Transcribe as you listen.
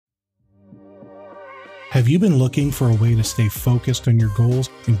Have you been looking for a way to stay focused on your goals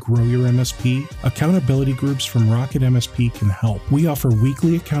and grow your MSP? Accountability groups from Rocket MSP can help. We offer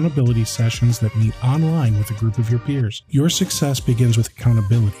weekly accountability sessions that meet online with a group of your peers. Your success begins with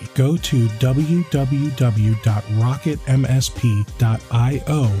accountability. Go to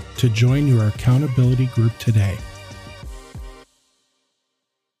www.rocketmsp.io to join your accountability group today.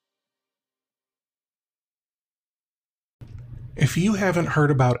 If you haven't heard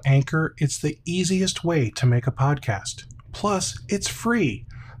about Anchor, it's the easiest way to make a podcast. Plus, it's free.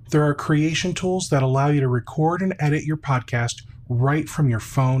 There are creation tools that allow you to record and edit your podcast right from your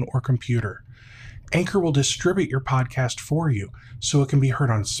phone or computer. Anchor will distribute your podcast for you so it can be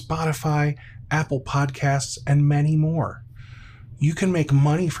heard on Spotify, Apple Podcasts, and many more. You can make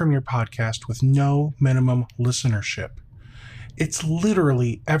money from your podcast with no minimum listenership. It's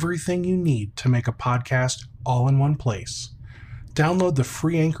literally everything you need to make a podcast all in one place. Download the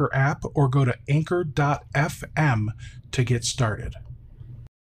free Anchor app or go to anchor.fm to get started.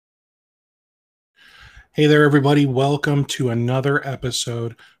 Hey there, everybody. Welcome to another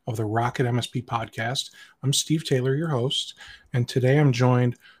episode of the Rocket MSP podcast. I'm Steve Taylor, your host, and today I'm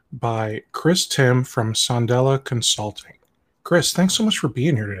joined by Timm from Sondela Consulting. Chris, thanks so much for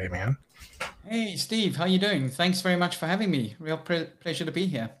being here today, man. Hey, Steve. How you doing? Thanks very much for having me. Real pleasure to be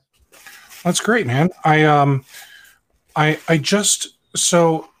here. That's great, man.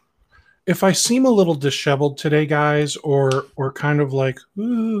 So if I seem a little disheveled today, guys, or kind of like,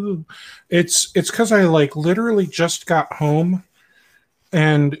 ooh, it's because I literally just got home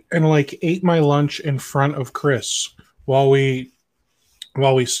and ate my lunch in front of Chris while we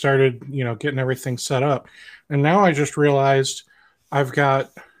started, getting everything set up. And now I just realized I've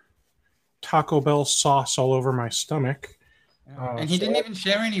got Taco Bell sauce all over my stomach. And he didn't even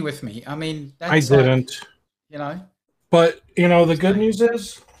share any with me. I mean, I didn't. But, the good news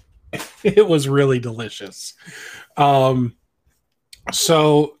is it was really delicious. So,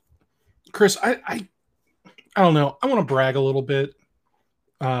 Chris, I don't know. I want to brag a little bit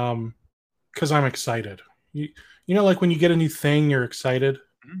because I'm excited. Like when you get a new thing, you're excited.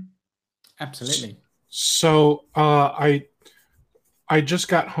 Absolutely. So I just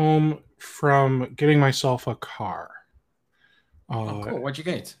got home from getting myself a car. Cool. What'd you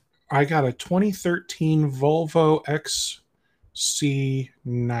get? I got a 2013 Volvo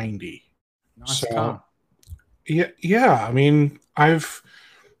XC90. Nice car. Yeah. I mean, I've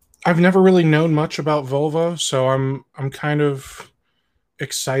never really known much about Volvo, so I'm kind of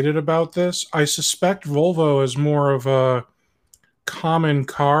excited about this. I suspect Volvo is more of a common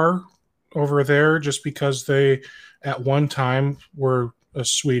car over there, just because they at one time were a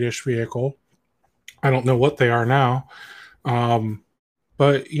Swedish vehicle. I don't know what they are now.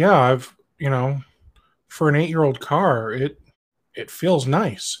 But yeah, I've, for an 8-year-old car, it feels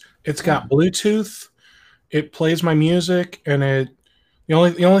nice. It's got Bluetooth, it plays my music, and the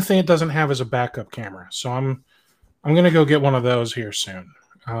only thing it doesn't have is a backup camera. So I'm gonna go get one of those here soon.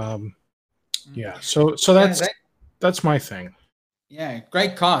 Yeah, so that's my thing. Yeah,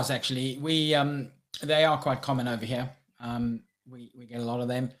 great cars actually. We they are quite common over here. We get a lot of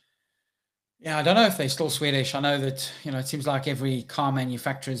them. Yeah, I don't know if they're still Swedish. I know that, it seems like every car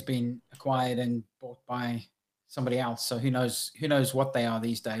manufacturer has been acquired and bought by somebody else. So who knows what they are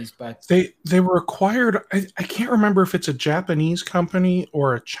these days. But they were acquired. I can't remember if it's a Japanese company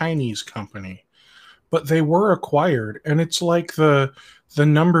or a Chinese company, but they were acquired. And it's like the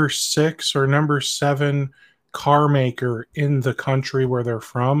number 6 or number 7 car maker in the country where they're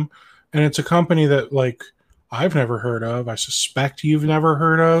from. And it's a company that I've never heard of. I suspect you've never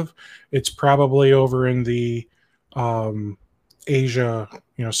heard of. It's probably over in the Asia,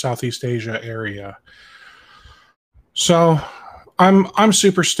 Southeast Asia area. So I'm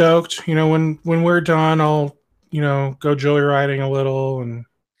super stoked. When we're done, I'll go joyriding a little and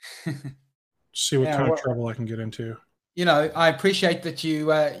see what kind of trouble I can get into. I appreciate that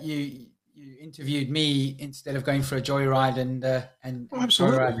you interviewed me instead of going for a joyride and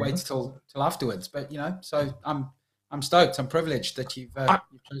absolutely wait till afterwards. But so I'm stoked. I'm privileged that you've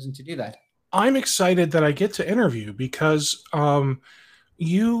chosen to do that. I'm excited that I get to interview because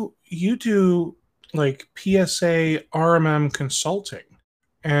you do PSA RMM consulting,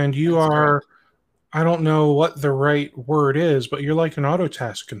 and you That's are correct. I don't know what the right word is, but you're like an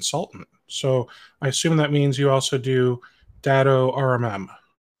Autotask consultant. So I assume that means you also do Datto RMM.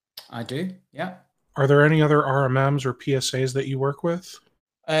 I do, yeah. Are there any other RMMs or PSAs that you work with?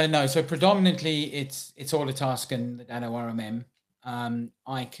 No, so predominantly it's Autotask and the Datto RMM.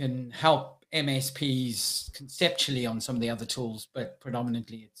 I can help MSPs conceptually on some of the other tools, but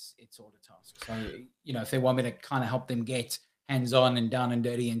predominantly it's Autotask. So, if they want me to kind of help them get hands-on and down and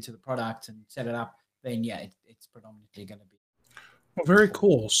dirty into the product and set it up, then yeah, it's predominantly going to be. Well, very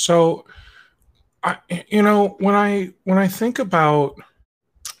cool. So, when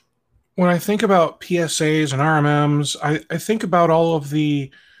I think about PSAs and RMMs, I think about all of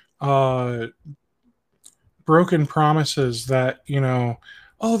the uh, broken promises that,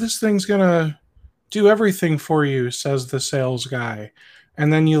 oh, this thing's gonna do everything for you, says the sales guy.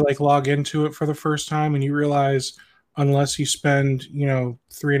 And then you like log into it for the first time and you realize unless you spend,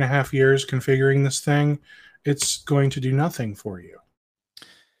 3.5 years configuring this thing, it's going to do nothing for you.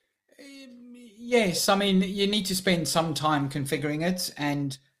 Yes, I mean you need to spend some time configuring it,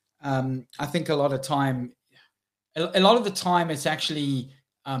 and I think a lot of the time, it's actually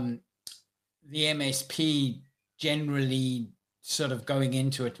um, the MSP generally sort of going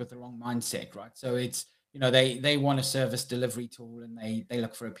into it with the wrong mindset, right? So it's they want a service delivery tool and they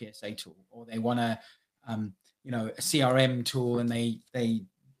look for a PSA tool, or they want um, a CRM tool and they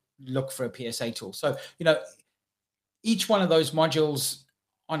look for a PSA tool. So each one of those modules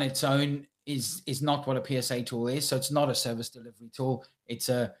on its own is not what a PSA tool is. So it's not a service delivery tool. It's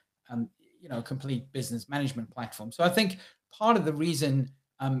a complete business management platform. So I think part of the reason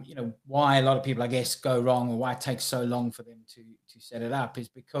why a lot of people, I guess, go wrong, or why it takes so long for them to set it up, is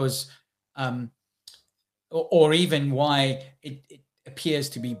because um, or even why it appears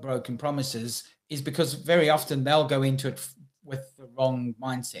to be broken promises, is because very often they'll go into it with the wrong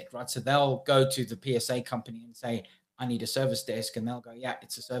mindset, right? So they'll go to the PSA company and say, I need a service desk. And they'll go, yeah,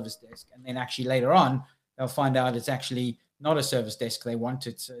 it's a service desk. And then actually later on, they'll find out it's actually not a service desk they want.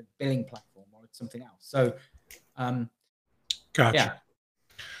 It's a billing platform or it's something else. So, Gotcha.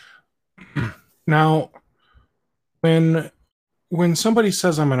 yeah. Now, when somebody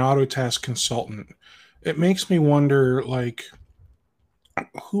says I'm an Autotask consultant, it makes me wonder, like,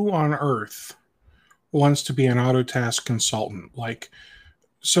 who on earth wants to be an Autotask consultant? Like,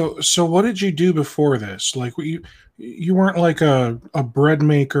 so what did you do before this? Like, you weren't like a bread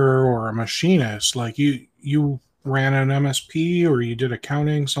maker or a machinist. Like, you ran an MSP or you did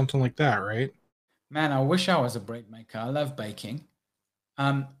accounting, something like that, right? Man, I wish I was a bread maker. I love baking.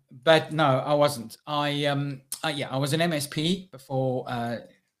 But no, I wasn't. I was an MSP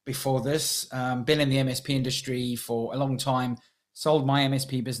before this. Been in the MSP industry for a long time. Sold my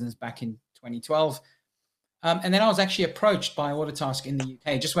MSP business back in 2012, and then I was actually approached by Autotask in the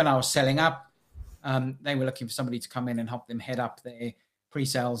UK just when I was selling up. They were looking for somebody to come in and help them head up their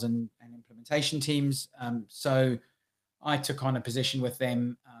pre-sales and implementation teams. So I took on a position with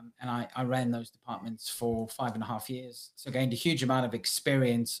them, and I ran those departments for 5.5 years. So gained a huge amount of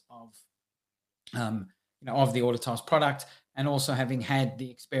experience of the Autotask product, and also having had the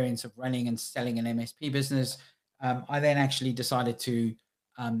experience of running and selling an MSP business. I then actually decided to,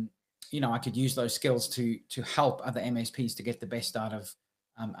 I could use those skills to help other MSPs to get the best out of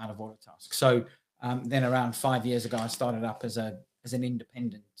Autotask. So then around 5 years ago, I started up as an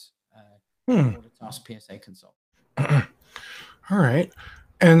independent Autotask PSA consultant. All right.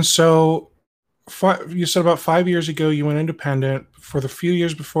 And so you said about 5 years ago you went independent. For the few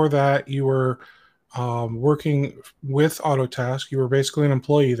years before that, you were working with Autotask. You were basically an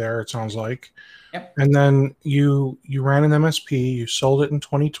employee there, it sounds like. Yep. And then you ran an MSP. You sold it in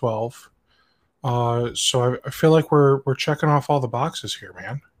 2012. So I feel like we're checking off all the boxes here,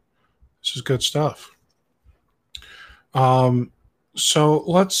 man. This is good stuff. So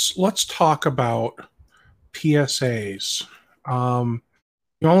let's talk about PSAs.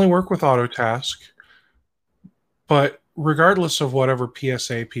 You only work with Autotask, but regardless of whatever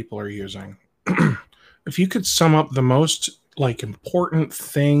PSA people are using, if you could sum up the most like important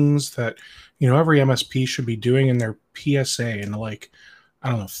things that every MSP should be doing in their PSA in like, I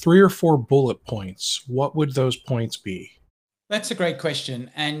don't know, 3 or 4 bullet points, what would those points be? That's a great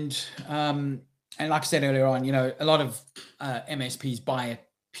question, and like I said earlier on, a lot of MSPs buy it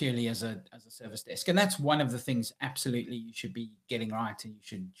purely as a service desk, and that's one of the things absolutely you should be getting right, and you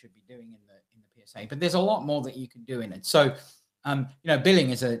should be doing in the PSA. But there's a lot more that you can do in it. So, billing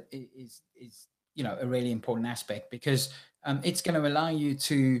is a really important aspect, because it's going to allow you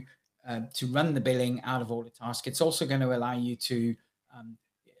to run the billing out of Autotask. It's also going to allow you to um,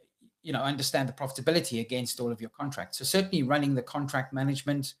 understand the profitability against all of your contracts. So certainly running the contract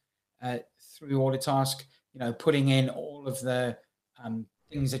management through Autotask, putting in all of the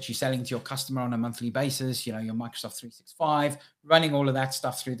things that you're selling to your customer on a monthly basis, your Microsoft 365, running all of that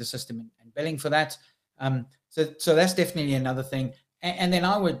stuff through the system and billing for that. So that's definitely another thing. And then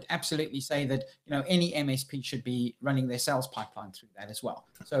I would absolutely say that any MSP should be running their sales pipeline through that as well.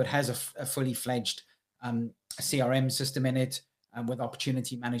 So it has a fully fledged CRM system in it, with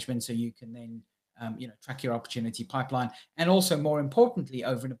opportunity management, so you can then track your opportunity pipeline. And also, more importantly,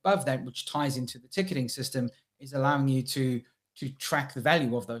 over and above that, which ties into the ticketing system, is allowing you to track the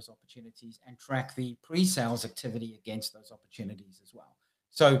value of those opportunities and track the pre-sales activity against those opportunities as well.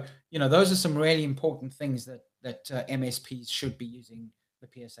 So, those are some really important things that MSPs should be using the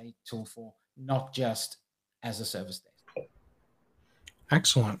PSA tool for, not just as a service desk.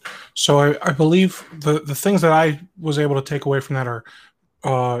 Excellent. So I believe the things that I was able to take away from that are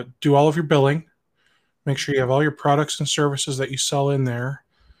do all of your billing, make sure you have all your products and services that you sell in there,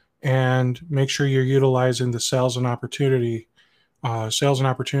 and make sure you're utilizing the sales and opportunities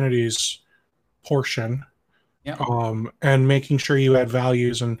portion, Yeah. and making sure you add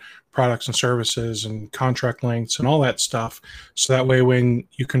values and products and services and contract lengths and all that stuff. So that way, when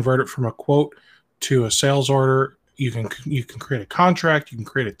you convert it from a quote to a sales order, you can create a contract, you can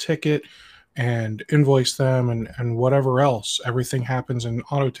create a ticket, and invoice them, and whatever else. Everything happens in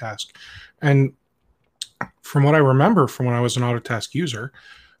Autotask. And from what I remember from when I was an Autotask user,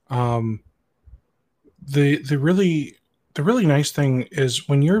 um, the really nice thing is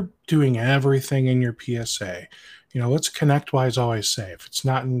when you're doing everything in your PSA, what's ConnectWise always say? If it's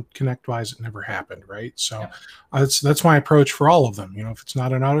not in ConnectWise, it never happened, right? So that's my approach for all of them. If it's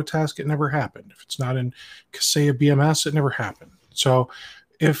not in Autotask, it never happened. If it's not in Kaseya BMS, it never happened. So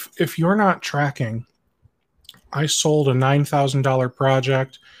if you're not tracking, I sold a $9,000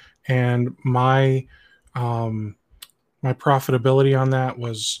 project, and my my profitability on that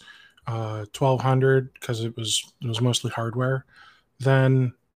was 1,200 because it was mostly hardware.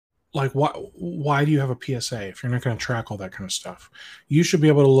 Then, like, why do you have a PSA if you're not going to track all that kind of stuff? You should be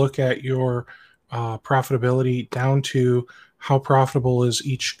able to look at your profitability down to how profitable is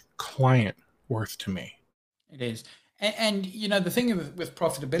each client worth to me. It is. And the thing with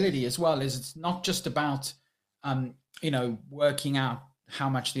profitability as well is it's not just about, working out how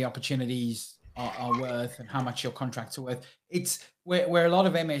much the opportunities are worth and how much your contracts are worth. It's where a lot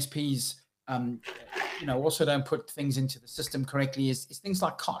of MSPs, also don't put things into the system correctly is things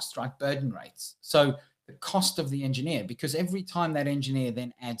like cost, right? Burden rates. So the cost of the engineer, because every time that engineer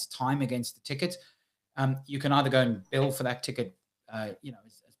then adds time against the ticket, you can either go and bill for that ticket, as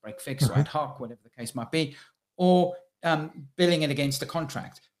break fix or ad hoc, whatever the case might be, or billing it against the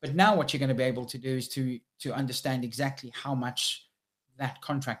contract. But now what you're going to be able to do is to understand exactly how much that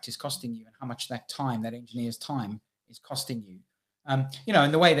contract is costing you and how much that engineer's time is costing you. And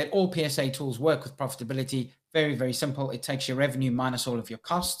the way that all PSA tools work with profitability, very, very simple. It takes your revenue minus all of your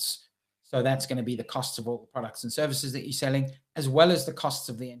costs. So that's going to be the costs of all the products and services that you're selling, as well as the costs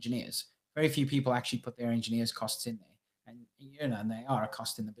of the engineers. Very few people actually put their engineers' costs in there. And they are a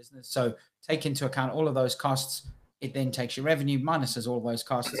cost in the business. So take into account all of those costs. It then takes your revenue, minuses all of those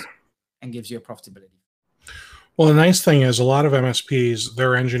costs, and gives you a profitability. Well, the nice thing is a lot of MSPs,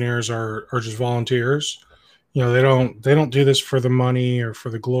 their engineers are just volunteers. They don't do this for the money or for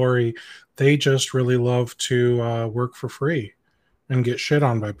the glory. They just really love to work for free and get shit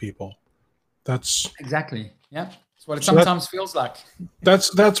on by people. That's exactly, yeah. That's what it sometimes feels like.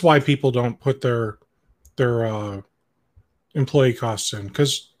 That's why people don't put their employee costs in,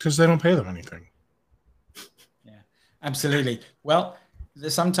 because they don't pay them anything. Yeah, absolutely. Well,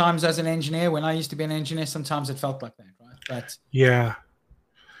 sometimes as an engineer, when I used to be an engineer, sometimes it felt like that, right? But yeah.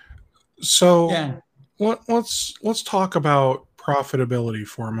 So yeah. Let's talk about profitability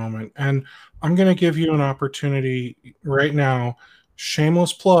for a moment, and I'm going to give you an opportunity right now.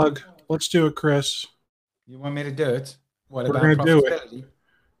 Shameless plug. Let's do it, Chris. You want me to do it? What We're about going to profitability?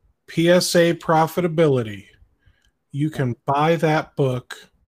 do it. PSA profitability. You can buy that book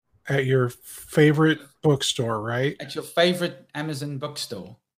at your favorite bookstore, right? At your favorite Amazon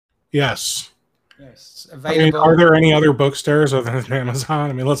bookstore. Yes. Yes, available. Are there any other bookstores other than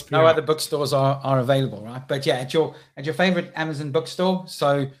Amazon? Let's be honest. Other bookstores are available, right? But yeah, at your favorite Amazon bookstore,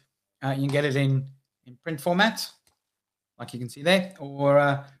 so you can get it in print format, like you can see there,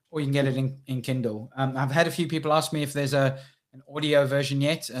 or you can get it in Kindle. I've had a few people ask me if there's an audio version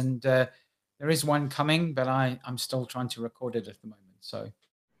yet, and there is one coming, but I'm still trying to record it at the moment. So,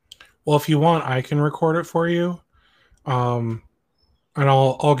 well, if you want, I can record it for you. And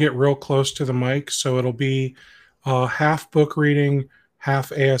I'll get real close to the mic, so it'll be half book reading,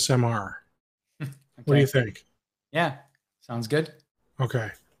 half ASMR. Okay. What do you think? Yeah, sounds good.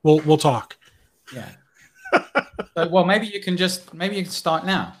 Okay, we'll talk. Yeah. So, well, maybe you can start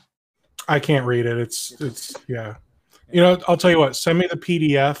now. I can't read it. It's yeah. I'll tell you what. Send me the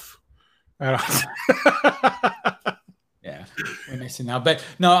PDF. Yeah, we're messing now, but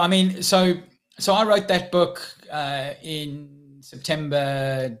no, I mean, so I wrote that book in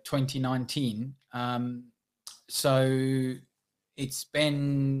September 2019. So it's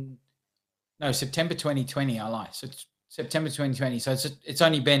been No, September 2020. I lie. So it's September 2020. So it's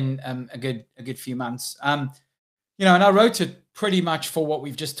only been a good few months. And I wrote it pretty much for what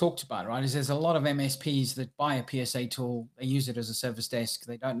we've just talked about, right? Is there's a lot of MSPs that buy a PSA tool, they use it as a service desk,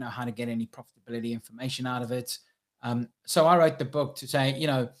 they don't know how to get any profitability information out of it. So I wrote the book to say,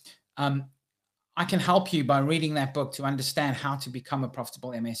 um, I can help you by reading that book to understand how to become a profitable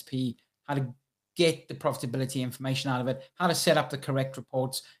MSP, how to get the profitability information out of it, how to set up the correct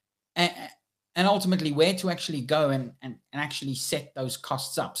reports, and, and ultimately where to actually go and actually set those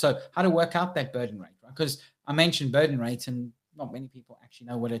costs up. So how to work out that burden rate, right? Because I mentioned burden rate and not many people actually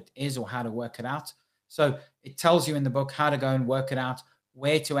know what it is or how to work it out. So it tells you in the book how to go and work it out,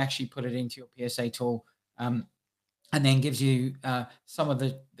 where to actually put it into your PSA tool, and then gives you some of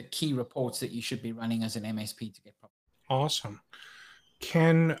the key reports that you should be running as an MSP to get profit. Awesome.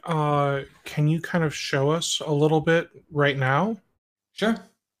 Can you kind of show us a little bit right now? Sure.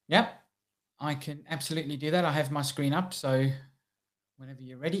 Yeah, I can absolutely do that. I have my screen up, so whenever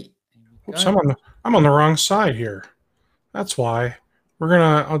you're ready, there we Oops, go. I'm on the wrong side here. That's why.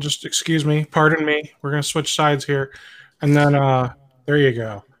 I'll just excuse me, pardon me. We're gonna switch sides here. And then there you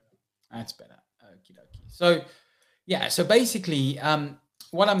go. That's better. Okie dokie. So yeah, so basically,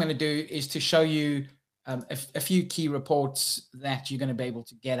 what I'm going to do is to show you a few key reports that you're going to be able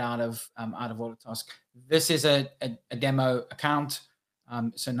to get out of Autotask. This is a demo account,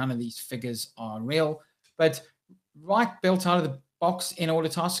 so none of these figures are real. But right built out of the box in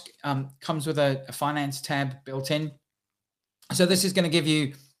Autotask comes with a finance tab built in. So this is going to give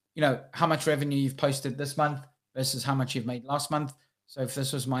you, how much revenue you've posted this month versus how much you've made last month. So if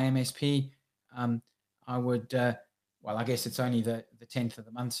this was my MSP, I would, well, I guess it's only the 10th of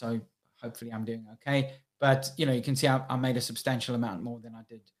the month, so hopefully I'm doing okay. But, you can see I made a substantial amount more than I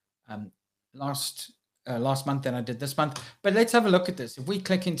did last month than I did this month. But let's have a look at this. If we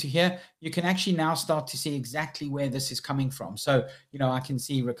click into here, you can actually now start to see exactly where this is coming from. So, I can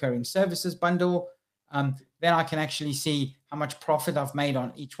see recurring services bundle. Then I can actually see how much profit I've made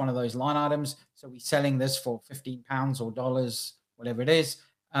on each one of those line items. So we're selling this for £15 or dollars, whatever it is.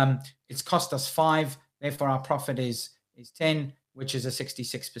 It's cost us 5, therefore our profit is 10, which is a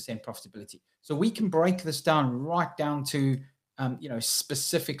 66% profitability. So we can break this down right down to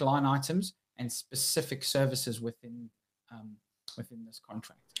specific line items and specific services within this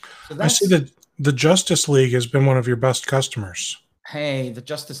contract. So I see that the Justice League has been one of your best customers. Hey, the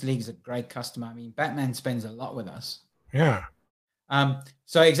Justice League is a great customer. I mean, Batman spends a lot with us. Yeah.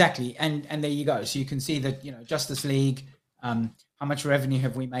 So exactly, and there you go. So you can see that Justice League. How much revenue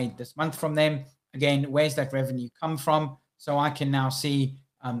have we made this month from them? Again, where's that revenue come from? So I can now see,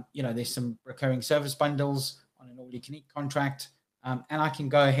 there's some recurring service bundles on an all-you-can-eat contract, and I can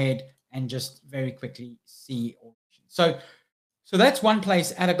go ahead and just very quickly see all. So that's one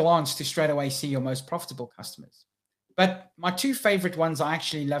place at a glance to straight away see your most profitable customers. But my two favorite ones I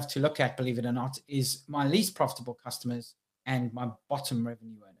actually love to look at, believe it or not, is my least profitable customers and my bottom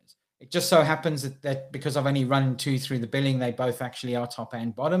revenue earners. It just so happens that because I've only run 2 through the billing, they both actually are top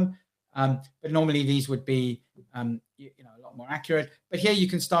and bottom. But normally these would be, a lot more accurate. But here you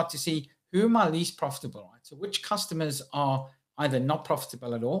can start to see who are my least profitable, right? So which customers are either not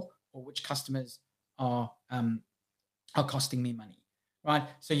profitable at all, or which customers are costing me money, right?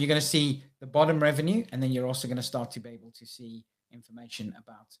 So you're going to see the bottom revenue, and then you're also going to start to be able to see information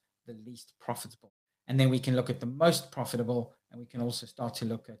about the least profitable. And then we can look at the most profitable, and we can also start to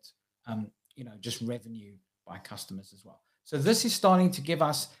look at, just revenue by customers as well. So this is starting to give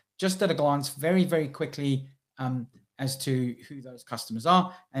us, just at a glance, very, very quickly, as to who those customers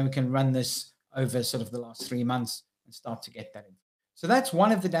are. And we can run this over sort of the last 3 months and start to get that in. So that's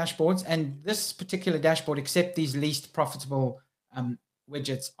one of the dashboards. And this particular dashboard, except these least profitable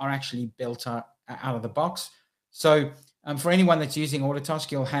widgets, are actually built out of the box. So for anyone that's using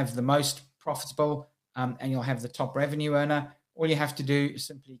Autotask, you'll have the most profitable and you'll have the top revenue earner. All you have to do is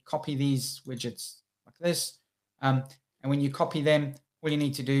simply copy these widgets like this. And when you copy them, all you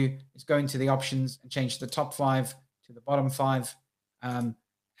need to do is go into the options and change the top 5 to the bottom 5, and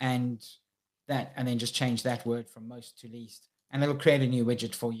then just change that word from most to least, and it'll create a new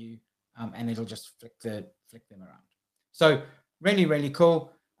widget for you, and it'll just flick them around. So really, really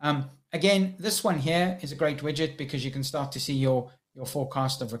cool. Again, this one here is a great widget because you can start to see your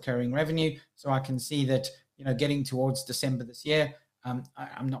forecast of recurring revenue. So I can see that, getting towards December this year,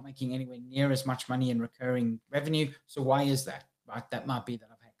 I'm not making anywhere near as much money in recurring revenue. So why is that? Right? That might be that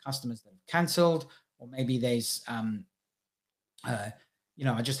I've had customers that have canceled, or maybe there's, I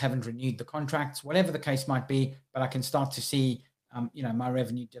just haven't renewed the contracts, whatever the case might be, but I can start to see, my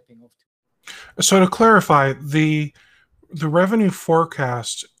revenue dipping off. So to clarify, the revenue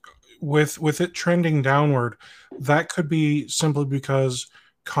forecast, with it trending downward, that could be simply because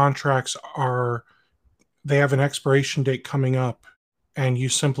contracts are they have an expiration date coming up and you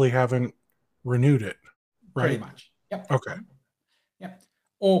simply haven't renewed it, Pretty right? much. Yep. Okay. Yep.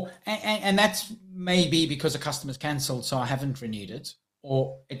 Or and that's maybe because a customer's cancelled, so I haven't renewed it.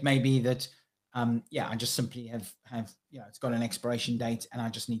 Or it may be that yeah, I just simply have it's got an expiration date and I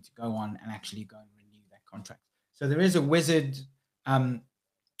just need to go on and actually go and renew that contract. So there is a wizard um,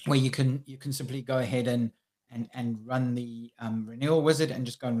 where you can simply go ahead and run the renewal wizard and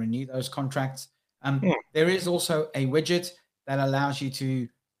just go and renew those contracts. Hmm. There is also a widget that allows you to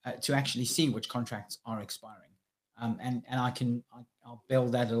actually see which contracts are expiring, and I'll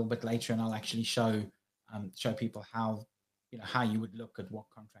build that a little bit later, and I'll actually show people how you would look at what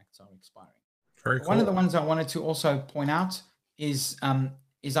contracts are expiring. Very But one of the cool. ones I wanted to also point out is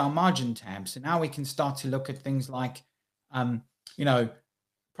our margin tab. So now we can start to look at things like um, you know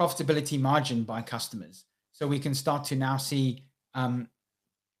profitability margin by customers. So we can start to now see,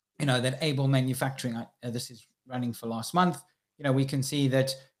 that Able Manufacturing, this is running for last month, we can see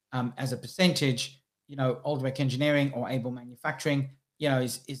that as a percentage, Oldwick Engineering or Able Manufacturing,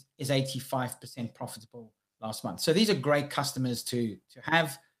 is 85% profitable last month. So these are great customers to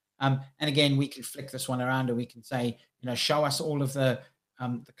have. And again, we can flick this one around and we can say, show us all of the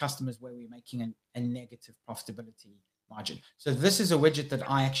customers where we're making a negative profitability margin. So this is a widget that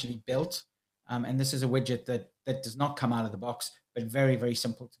I actually built, and this is a widget that does not come out of the box, but very very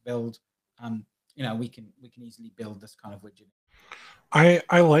simple to build. We can easily build this kind of widget.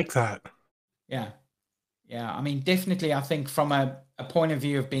 I like that. Yeah, yeah. I mean, definitely, I think from a point of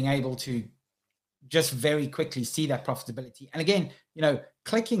view of being able to just very quickly see that profitability, and again,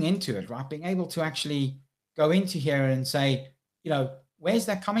 clicking into it, right, being able to actually go into here and say, where's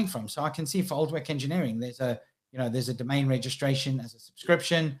that coming from? So I can see for Oldwick Engineering, there's a domain registration as a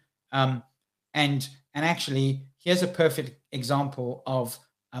subscription, um, and actually here's a perfect example of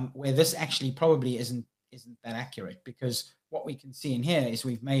where this actually probably isn't that accurate, because what we can see in here is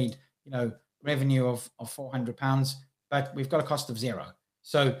we've made revenue of £400, but we've got a cost of zero.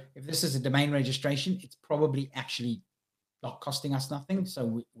 So if this is a domain registration, it's probably actually not costing us nothing.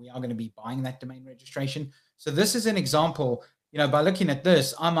 So we are going to be buying that domain registration. So this is an example, by looking at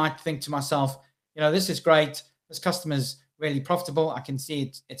this, I might think to myself, this is great. This customer's really profitable. I can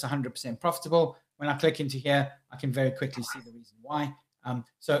see it's 100% profitable. When I click into here, I can very quickly see the reason why.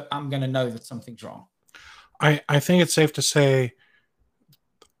 So I'm going to know that something's wrong. I think it's safe to say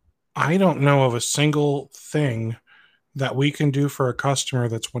I don't know of a single thing that we can do for a customer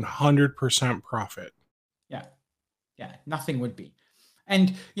that's 100% profit. Yeah. Yeah, nothing would be.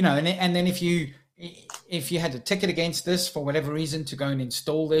 And and then if you had a ticket against this for whatever reason to go and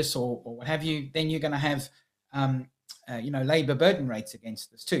install this or what have you, then you're going to have labor burden rates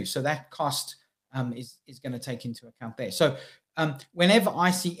against this too. So that cost is going to take into account there. So whenever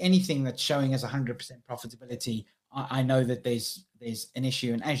I see anything that's showing as 100% profitability, I know that there's an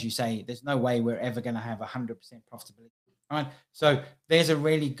issue. And as you say, there's no way we're ever going to have 100% profitability. Right. So there's a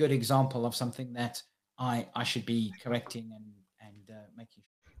really good example of something that I should be correcting and making.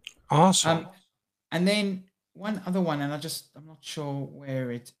 Awesome. And then one other one, and I'm not sure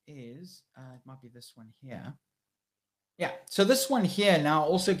where it is. It might be this one here. Yeah. So this one here now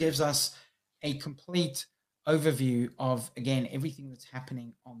also gives us a complete overview of, again, everything that's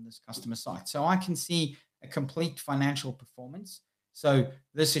happening on this customer site. So I can see a complete financial performance. So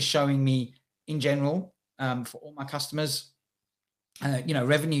this is showing me in general for all my customers,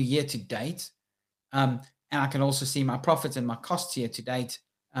 revenue year to date. And I can also see my profits and my costs year to date,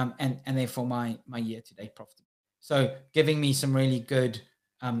 and therefore my year to date profit. So giving me some really good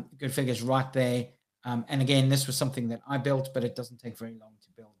figures right there. And again, this was something that I built, but it doesn't take very long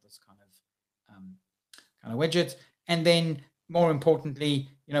to build this kind of widget. And then more importantly,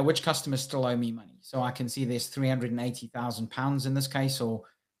 which customers still owe me money. So I can see there's £380,000 in this case, or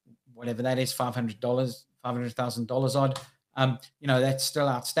whatever that is, $500,000 odd. That's still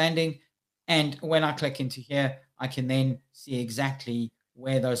outstanding. And when I click into here, I can then see exactly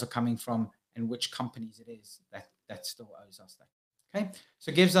where those are coming from and which companies it is that still owes us that. Okay,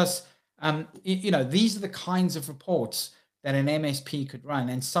 so it gives us, these are the kinds of reports that an MSP could run,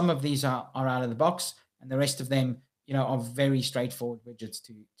 and some of these are out of the box, and the rest of them, are very straightforward widgets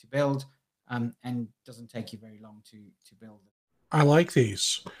to build, and doesn't take you very long to build. I like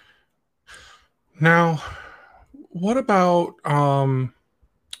these. Now, what about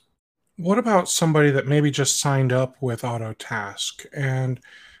somebody that maybe just signed up with Autotask and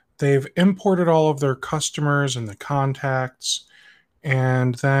they've imported all of their customers and the contacts,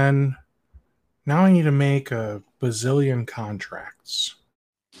 and then now I need to make a bazillion contracts.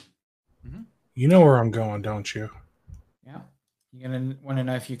 Hmm. You know where I'm going, don't you? Yeah. You're going to want to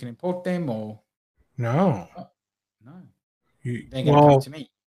know if you can import them or No. oh, no. You, They're going to come well, to me.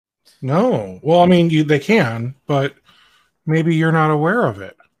 no. Well, I mean, they can, but maybe you're not aware of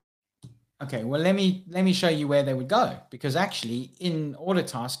it. Okay, well let me show you where they would go, because actually in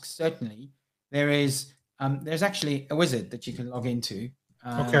Autotask certainly there's actually a wizard that you can log into.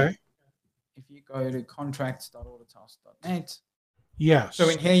 Okay. If you go to contracts.autotask.net, so Yes.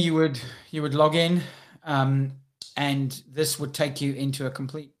 in here you would log in, um, and this would take you into a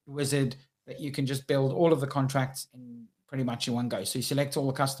complete wizard that you can just build all of the contracts in pretty much in one go. So you select all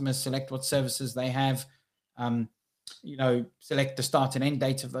the customers, select what services they have, um, select the start and end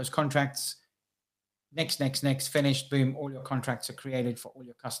date of those contracts. Next, finished, boom, all your contracts are created for all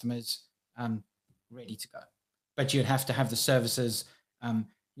your customers, um, ready to go. But you'd have to have the services, and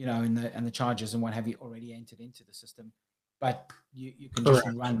the charges and what have you already entered into the system. But you can just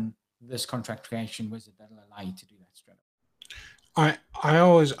Correct. run this contract creation wizard that'll allow you to do that straight away. I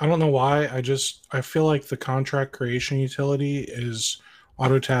don't know why, I feel like the contract creation utility is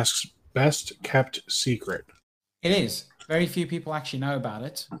Autotask's best kept secret. It is. Very few people actually know about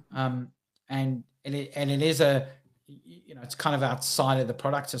it, and it is it's kind of outside of the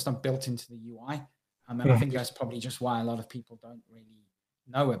product, so it's not built into the UI, and I think Mhm. that's probably just why a lot of people don't really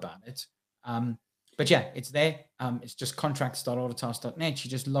know about it. But yeah, it's there. It's just contracts.autotask.net.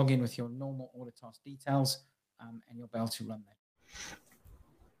 You just log in with your normal Autotask details, and you'll be able to run that.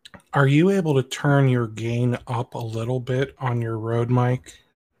 Are you able to turn your gain up a little bit on your Rode mic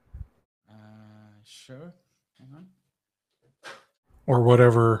Sure. Hang on. or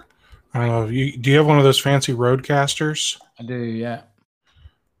whatever? I don't know. Do you have one of those fancy Roadcasters? I do. Yeah.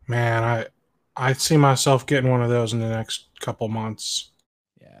 Man, I see myself getting one of those in the next couple months.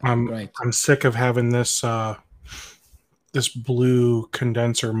 Yeah. They're I'm great. I'm sick of having this blue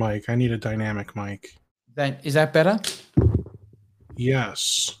condenser mic. I need a dynamic mic. Is that better?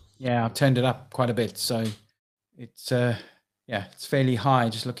 Yes. Yeah, I've turned it up quite a bit, so it's yeah, it's fairly high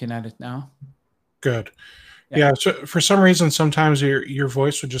just looking at it now. Good. Yeah. Yeah, so for some reason sometimes your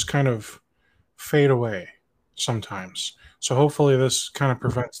voice would just kind of fade away sometimes. So hopefully this kind of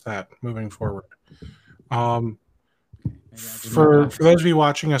prevents that moving forward. Um, Okay. Maybe I just might for have. for those of you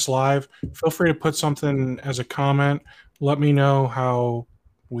watching us live, feel free to put something as a comment. Let me know how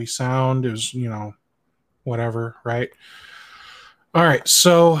we sound is, whatever, right? All right.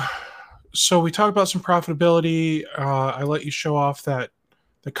 So we talked about some profitability. I let you show off the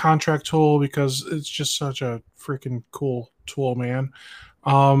contract tool because it's just such a freaking cool tool, man.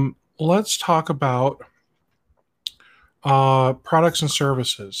 Let's talk about products and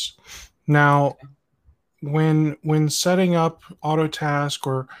services. Now, when setting up Autotask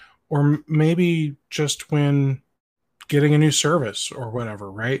or maybe just when getting a new service or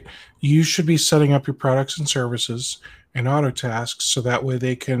whatever, right? You should be setting up your products and services in Autotask so that way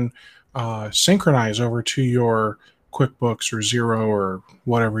they can synchronize over to your QuickBooks or Zero or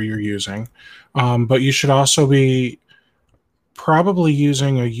whatever you're using. But you should also be probably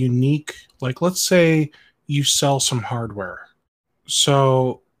using a unique, like let's say you sell some hardware.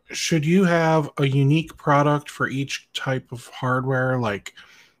 So should you have a unique product for each type of hardware? Like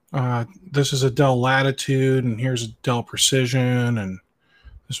this is a Dell Latitude, and here's a Dell Precision, and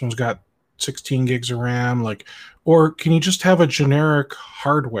this one's got 16 gigs of RAM. Like, or can you just have a generic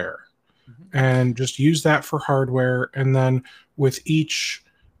hardware Mhm. and just use that for hardware, and then with each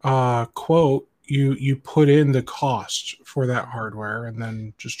quote, you put in the cost for that hardware, and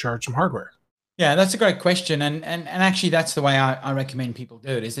then just charge some hardware. Yeah, that's a great question, and actually, that's the way I recommend people do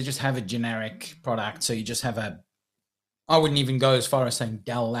it. Is they just have a generic product. So you just have a. I wouldn't even go as far as saying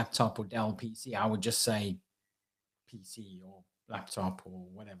Dell laptop or Dell PC. I would just say PC or laptop or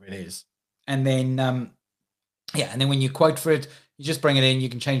whatever it is, and then yeah, and then when you quote for it, you just bring it in. You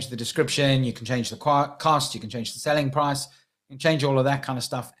can change the description, you can change the cost, you can change the selling price, you can change all of that kind of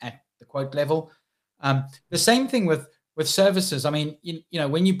stuff at the quote level. The same thing with services. I mean,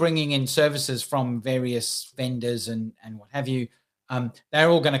 when you're bringing in services from various vendors and what have you, they're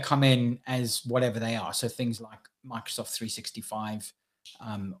all going to come in as whatever they are. So things like Microsoft 365,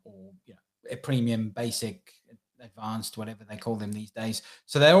 or a premium, basic, advanced, whatever they call them these days.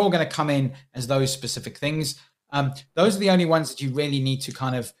 So they're all going to come in as those specific things. Those are the only ones that you really need to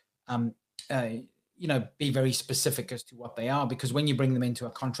kind of, uh, be very specific as to what they are, because when you bring them into a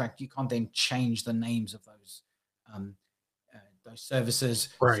contract, you can't then change the names of um, those services.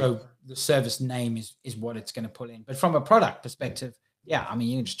 Right. So the service name is what it's going to pull in. But from a product perspective, yeah, I mean,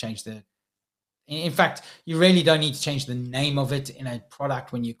 you can just change the. In fact, you really don't need to change the name of it in a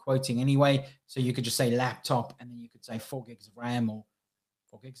product when you're quoting anyway. So you could just say laptop, and then you could say 4 gigs of RAM or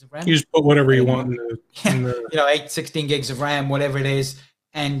gigs of RAM. You just put whatever you want in the 8, 16 gigs of RAM, whatever it is,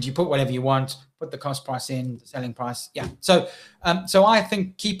 and you put whatever you want, put the cost price in, the selling price. Yeah. So I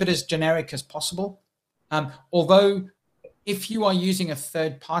think keep it as generic as possible. Although if you are using a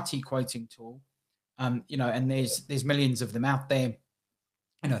third-party quoting tool, and there's millions of them out there,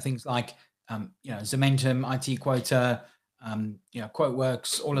 things like Zementum, IT Quota,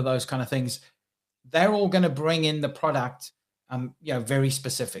 QuoteWorks, all of those kind of things, they're all going to bring in the product very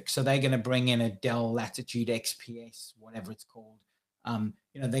specific. So they're going to bring in a Dell Latitude XPS, whatever it's called.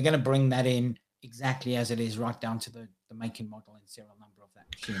 They're going to bring that in exactly as it is, right down to the make and model and serial number of that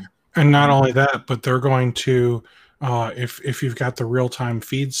machine. And not only that, but they're going to, if you've got the real-time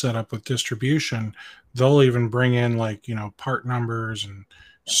feed set up with distribution, they'll even bring in part numbers and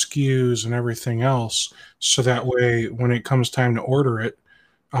SKUs and everything else. So that way, when it comes time to order it,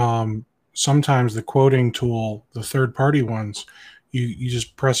 sometimes the quoting tool, the third-party ones, you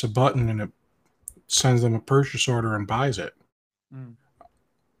just press a button and it sends them a purchase order and buys it.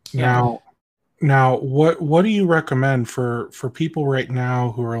 Yeah. Now, what do you recommend for people right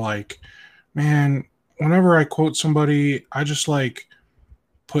now who are like, man, whenever I quote somebody, I just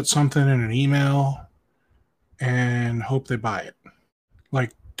put something in an email and hope they buy it.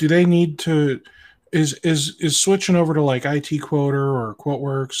 Like, do they need to is switching over to IT Quoter or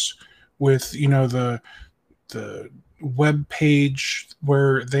QuoteWorks with the web page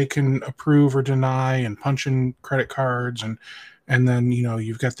where they can approve or deny and punch in credit cards and then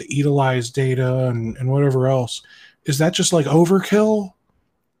you've got the Etilize data and whatever else. Is that just overkill?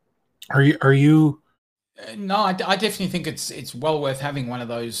 Are you No, I definitely think it's well worth having one of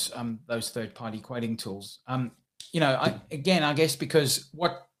those third-party quoting tools. I guess because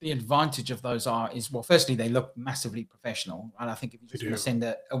what the advantage of those is, well, firstly, they look massively professional. And I think if you're just going to send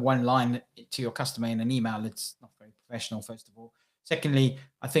a one line to your customer in an email, it's not very professional, first of all. Secondly,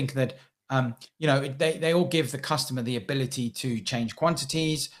 I think that they all give the customer the ability to change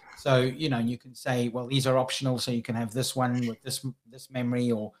quantities. So, you can say, well, these are optional, so you can have this one with this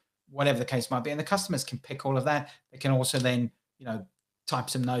memory or whatever the case might be. And the customers can pick all of that. They can also then, type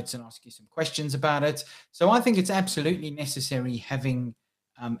some notes and ask you some questions about it. So I think it's absolutely necessary having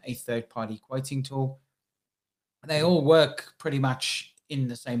a third-party quoting tool. They all work pretty much in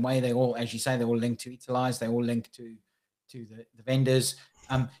the same way. They all, as you say, they all link to Etilize. They all link to the vendors.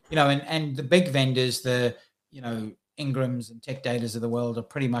 And the big vendors, the Ingrams and Tech Datas of the world are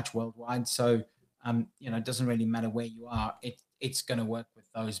pretty much worldwide. So it doesn't really matter where you are. It's going to work with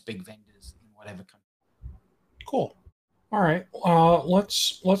those big vendors in whatever country. Cool. All right.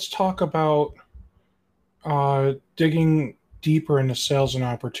 Let's talk about digging deeper into sales and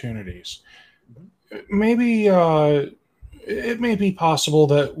opportunities. Maybe it may be possible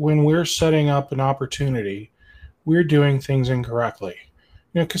that when we're setting up an opportunity, we're doing things incorrectly.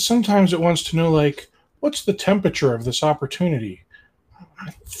 Because sometimes it wants to know, what's the temperature of this opportunity?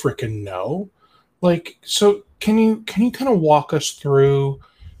 I freaking know. So can you kind of walk us through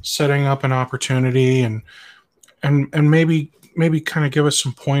setting up an opportunity and maybe kind of give us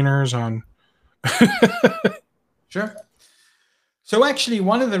some pointers on? Sure. So actually,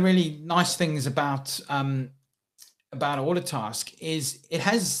 one of the really nice things about Autotask is it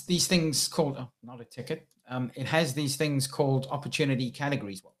has these things called not a ticket. It has these things called opportunity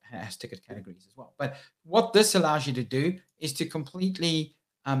categories. Well, it has ticket categories as well. But what this allows you to do is to completely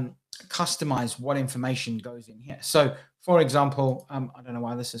customize what information goes in here. So, for example, I don't know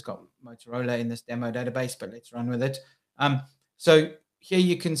why this has got Motorola in this demo database, but let's run with it. So here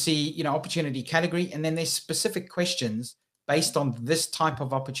you can see, opportunity category, and then there's specific questions based on this type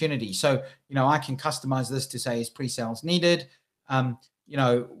of opportunity. So, I can customize this to say, is pre-sales needed?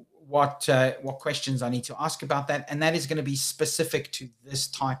 What questions I need to ask about that. And that is going to be specific to this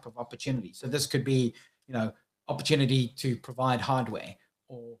type of opportunity. So this could be, opportunity to provide hardware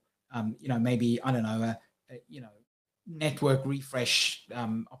or, maybe, I don't know, network refresh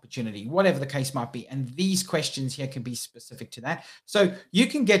opportunity, whatever the case might be. And these questions here can be specific to that. So you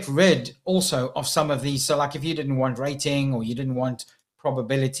can get rid also of some of these. So like if you didn't want rating or you didn't want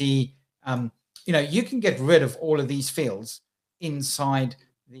probability, you can get rid of all of these fields inside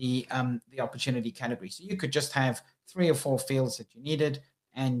the opportunity category. So you could just have 3 or 4 fields that you needed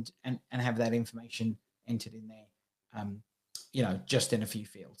and have that information entered in there, just in a few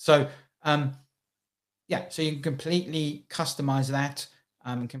fields. So, so you can completely customize that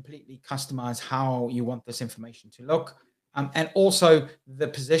and completely customize how you want this information to look. And also the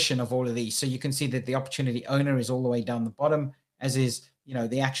position of all of these. So you can see that the opportunity owner is all the way down the bottom, as is,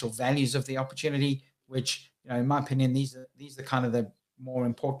 the actual values of the opportunity, which, in my opinion, these are kind of the more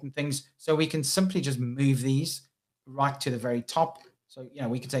important things. So we can simply just move these right to the very top. So,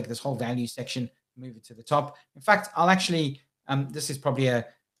 we could take this whole value section, move it to the top. In fact, I'll actually, this is probably a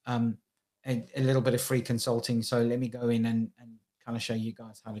little bit of free consulting. So let me go in and kind of show you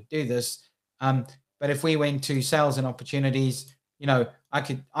guys how to do this. But if we went to sales and opportunities, I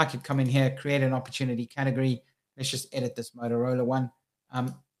could come in here, create an opportunity category. Let's just edit this Motorola one.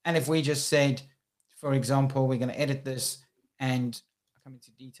 And if we just said, for example, we're going to edit this and come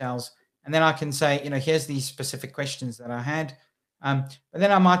into details, and then I can say, here's these specific questions that I had. But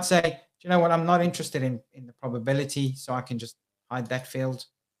then I might say, do you know what? I'm not interested in the probability, so I can just hide that field.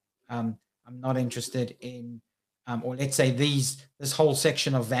 I'm not interested in, or let's say this whole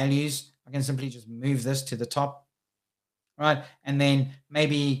section of values, I can simply just move this to the top, right? And then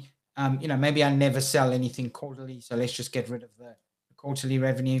maybe, maybe I never sell anything quarterly, so let's just get rid of the quarterly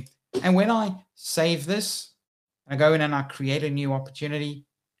revenue. And when I save this, and I go in and I create a new opportunity,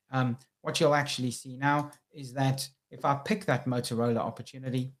 what you'll actually see now is that if I pick that Motorola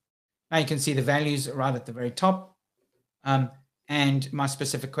opportunity, now you can see the values right at the very top. And my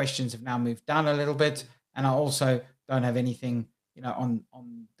specific questions have now moved down a little bit. And I also don't have anything, on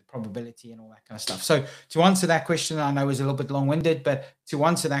the probability and all that kind of stuff. So to answer that question, I know is a little bit long-winded, but to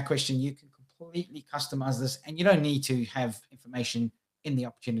answer that question, you can completely customize this, and you don't need to have information in the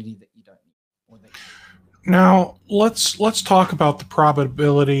opportunity that you don't need. Or that Now let's talk about the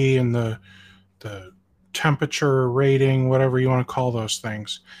probability and the temperature rating, whatever you want to call those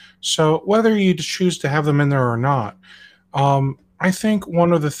things. So whether you choose to have them in there or not, I think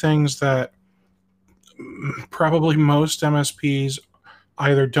one of the things that probably most MSPs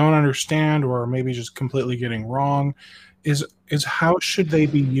either don't understand or maybe just completely getting wrong is how should they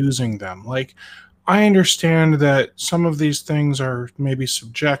be using them? Like, I understand that some of these things are maybe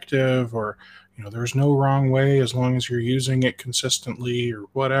subjective, or there's no wrong way as long as you're using it consistently or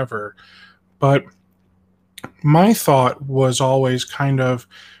whatever. But my thought was always kind of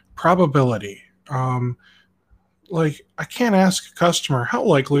probability. Like, I can't ask a customer, how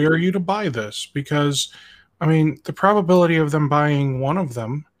likely are you to buy this? Because, I mean, the probability of them buying one of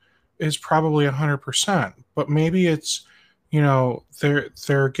them is probably 100%. But maybe it's,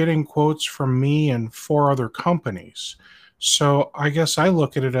 they're getting quotes from me and 4 other companies. So I guess I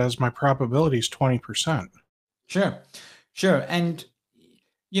look at it as my probability is 20%. Sure. And,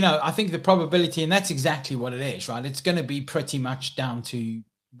 I think the probability, and that's exactly what it is, right? It's going to be pretty much down to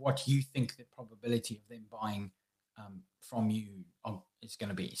what you think the probability of them buying from you is going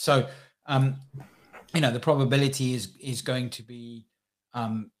to be. So, the probability is going to be,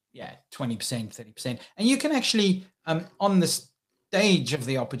 20%, 30%. And you can actually, on the stage of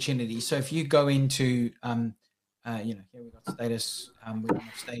the opportunity. So if you go into, here we've got status, we don't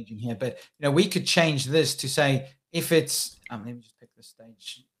have stage in here, but, we could change this to say, if it's, let me just pick the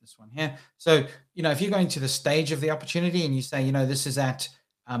stage, this one here. So, if you go into the stage of the opportunity and you say, this is at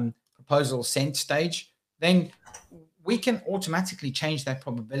proposal sent stage, then we can automatically change that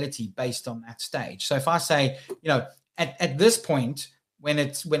probability based on that stage. So if I say, at this point, when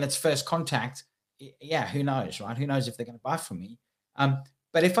it's first contact, yeah, who knows, right? Who knows if they're going to buy from me?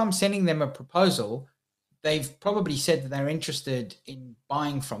 But if I'm sending them a proposal, they've probably said that they're interested in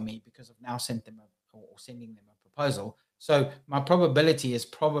buying from me because I've now sent them or sending them a proposal. So my probability is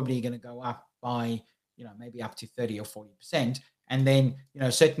probably going to go up by, maybe up to 30 or 40%. And then,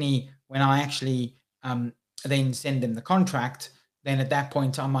 certainly when I actually then send them the contract, then at that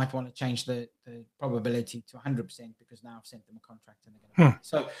point I might want to change the probability to 100% because now I've sent them a contract and they're going to buy.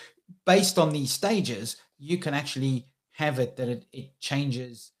 So based on these stages, you can actually have it that it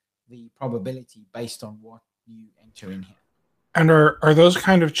changes the probability based on what you enter in here. And are those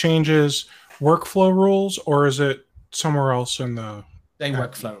kind of changes workflow rules, or is it somewhere else in the... They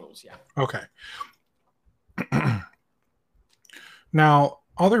workflow rules, yeah. Okay. Now,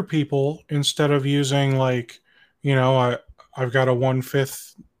 other people, instead of using like, I've got a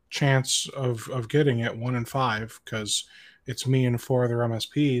 1/5 chance of getting it, 1 in 5, because it's me and 4 other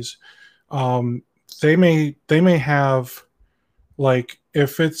MSPs. They may have, like,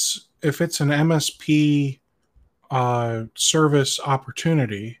 if it's an MSP service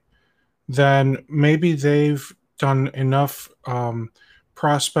opportunity, then maybe they've done enough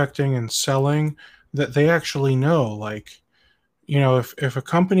prospecting and selling that they actually know, like, if a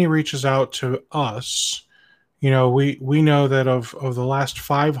company reaches out to us, we know that of the last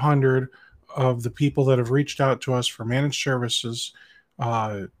 500 of the people that have reached out to us for managed services,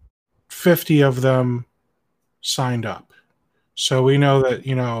 50 of them signed up. So we know that,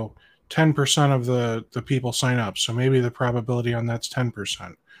 10% of the people sign up. So maybe the probability on that's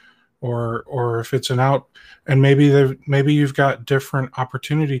 10%. Or if it's an out, and maybe you've got different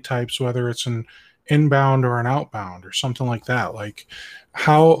opportunity types, whether it's an inbound or an outbound or something like that. Like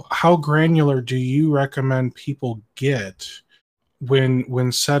how granular do you recommend people get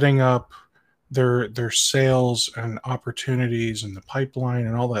when setting up their sales and opportunities and the pipeline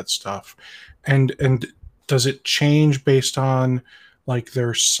and all that stuff? And does it change based on like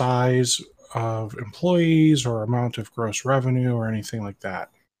their size of employees or amount of gross revenue or anything like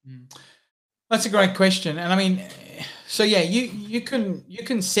that? Mm. That's a great question, and I mean, so yeah, you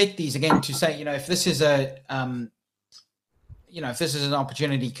can set these again to say, if this is if this is an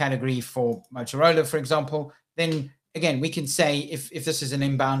opportunity category for Motorola, for example, then again, we can say if this is an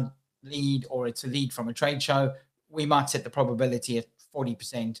inbound lead or it's a lead from a trade show, we might set the probability at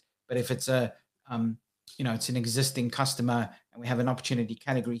 40%. But if it's it's an existing customer and we have an opportunity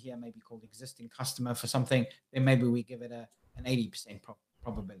category here, maybe called existing customer for something, then maybe we give it an 80%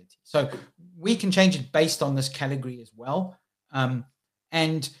 probability. So we can change it based on this category as well.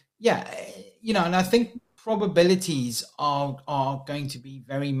 And yeah, and I think probabilities are going to be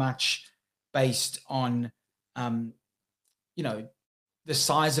very much based on you know the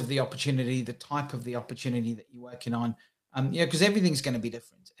size of the opportunity, the type of the opportunity that you're working on, because everything's going to be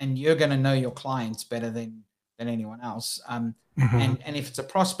different, and you're going to know your clients better than anyone else. Hmm. And if it's a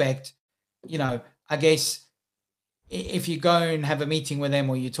prospect, I guess if you go and have a meeting with them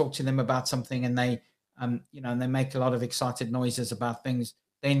or you talk to them about something and they and they make a lot of excited noises about things,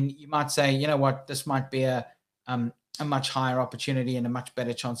 then you might say, you know what, this might be a much higher opportunity and a much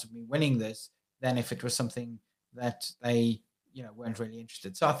better chance of me winning this than if it was something that they weren't really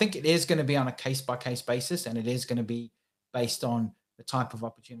interested. So I think it is going to be on a case by case basis, and it is going to be based on the type of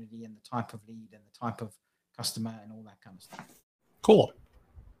opportunity and the type of lead and the type of customer and all that kind of stuff. Cool.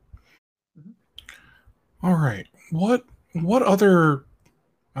 Mhm. All right. What other,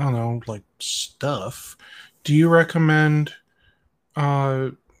 I don't know, like stuff do you recommend uh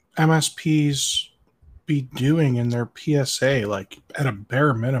MSPs be doing in their PSA, like at a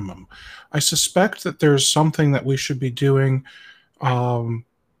bare minimum? I suspect that there's something that we should be doing um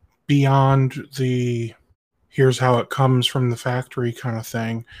beyond the here's how it comes from the factory kind of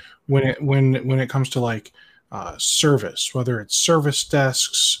thing when it comes to like service, whether it's service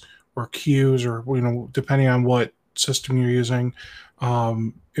desks or queues, or depending on what system you're using.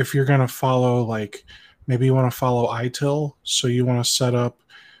 If you're going to follow, like, maybe you want to follow ITIL, so you want to set up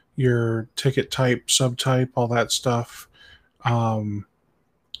your ticket type, subtype, all that stuff. um,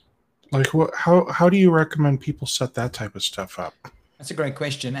 like, how do you recommend people set that type of stuff up? That's a great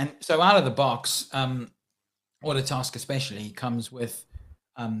question. And so out of the box, Autotask especially comes with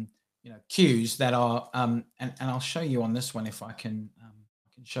queues that are and I'll show you on this one if I can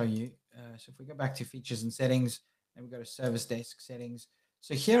show you. So if we go back to features and settings, and we go to service desk settings.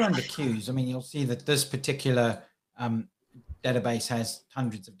 So here under queues, I mean, you'll see that this particular um, database has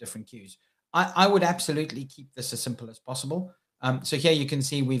hundreds of different queues. I would absolutely keep this as simple as possible. So here you can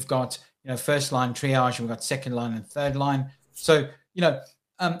see we've got first line triage, we've got second line and third line. So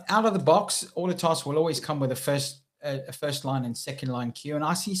out of the box, Autotask will always come with a first line and second line queue, and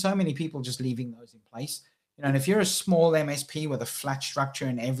I see so many people just leaving those in place. And if you're a small MSP with a flat structure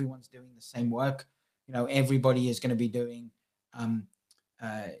and everyone's doing the same work, everybody is going to be doing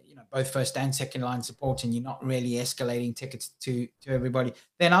both first and second line support, and you're not really escalating tickets to everybody,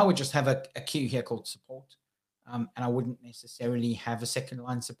 then I would just have a queue here called support, and I wouldn't necessarily have a second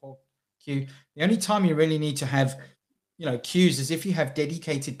line support queue. The only time you really need to have queues is if you have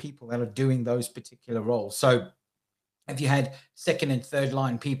dedicated people that are doing those particular roles. So if you had second and third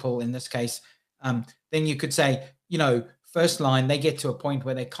line people in this case, then you could say, first line, they get to a point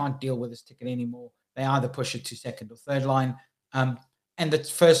where they can't deal with this ticket anymore. They either push it to second or third line. And the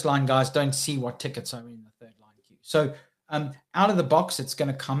first line guys don't see what tickets are in the third line queue. So out of the box, it's going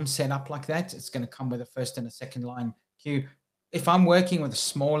to come set up like that. It's going to come with a first and a second line queue. If I'm working with a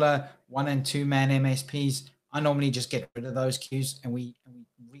smaller 1 and 2 man MSPs, I normally just get rid of those queues, and we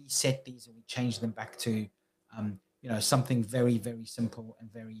reset these and we change them back to something very, very simple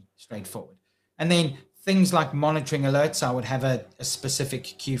and very straightforward. And then things like monitoring alerts, I would have a specific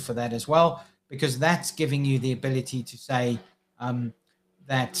queue for that as well, because that's giving you the ability to say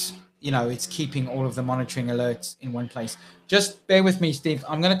that it's keeping all of the monitoring alerts in one place. Just bear with me, Steve.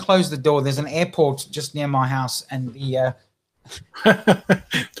 I'm going to close the door. There's an airport just near my house, and the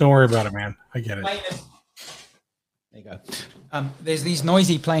Don't worry about it, man. I get it. plane is. There you go. There's these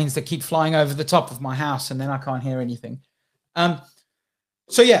noisy planes that keep flying over the top of my house, and then I can't hear anything.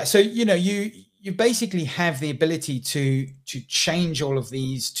 So you basically have the ability to change all of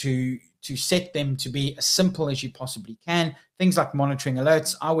these to set them to be as simple as you possibly can. Things like monitoring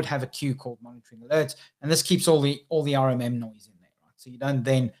alerts, I would have a queue called monitoring alerts, and this keeps all the RMM noise in there, right? So you don't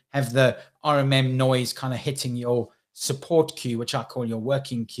then have the RMM noise kind of hitting your support queue, which I call your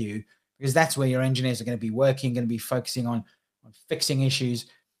working queue, because that's where your engineers are going to be working, going to be focusing on fixing issues.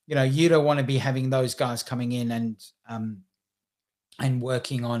 You don't want to be having those guys coming in and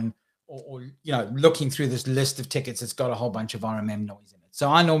working on or looking through this list of tickets that's got a whole bunch of RMM noise in it. So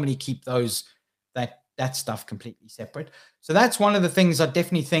I normally keep that stuff completely separate. So that's one of the things I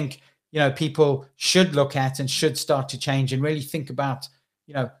definitely think people should look at and should start to change and really think about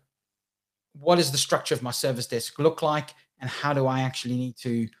what does the structure of my service desk look like, and how do I actually need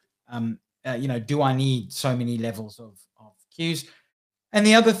to do I need so many levels of queues? And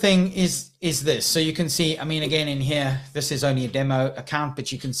the other thing is this. So you can see, I mean, again, in here, this is only a demo account,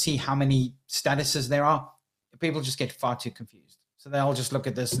 but you can see how many statuses there are. People just get far too confused. So they'll just look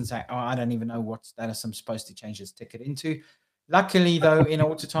at this and say, oh, I don't even know what status I'm supposed to change this ticket into. Luckily, though, in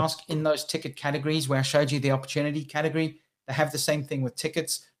Autotask, in those ticket categories where I showed you the opportunity category, they have the same thing with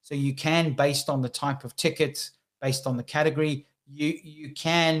tickets. So you can, based on the type of tickets, based on the category, you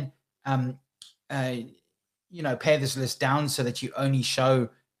can pare this list down so that you only show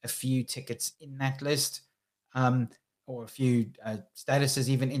a few tickets in that list, or a few statuses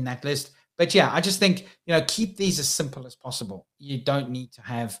even in that list. But yeah, I just think, keep these as simple as possible. You don't need to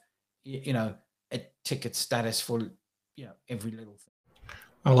have, a ticket status for, every little thing.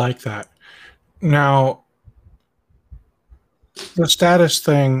 I like that. Now, the status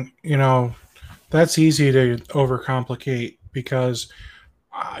thing, that's easy to overcomplicate because,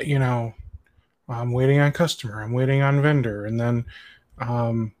 I'm waiting on customer, I'm waiting on vendor, and then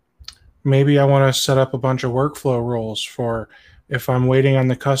maybe I want to set up a bunch of workflow rules for if I'm waiting on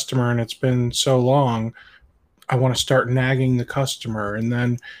the customer and it's been so long, I want to start nagging the customer. And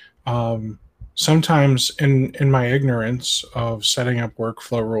then sometimes in my ignorance of setting up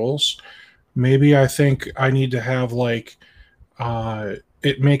workflow rules, maybe I think I need to have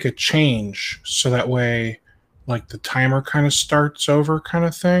it make a change so that way the timer kind of starts over kind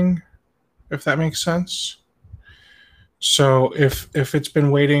of thing, if that makes sense. So if it's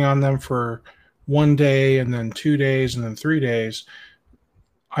been waiting on them for 1 day and then 2 days and then 3 days,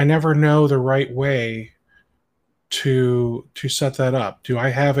 I never know the right way to set that up. Do I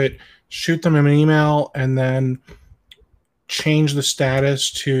have it shoot them an email and then change the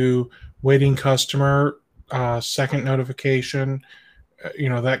status to waiting customer, second notification,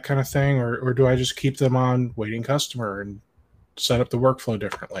 that kind of thing? Or do I just keep them on waiting customer and set up the workflow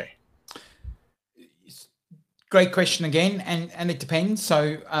differently? Great question again, and it depends.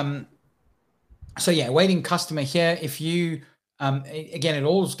 So yeah, waiting customer here. If you again, it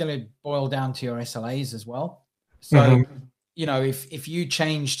all is going to boil down to your SLAs as well. So if you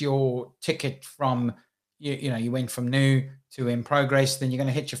changed your ticket from you went from new to in progress, then you're going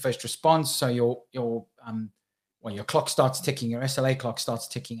to hit your first response. So your clock starts ticking, your SLA clock starts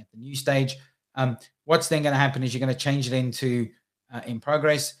ticking at the new stage. What's then going to happen is you're going to change it into in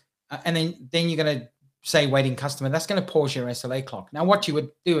progress, and then you're going to say waiting customer. That's going to pause your SLA clock. Now, what you would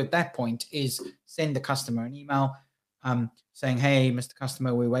do at that point is send the customer an email saying, hey, Mr.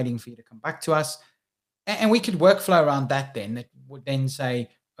 Customer, we're waiting for you to come back to us. And we could workflow around that then. It would then say,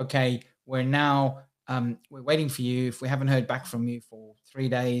 okay, we're now, we're waiting for you. If we haven't heard back from you for 3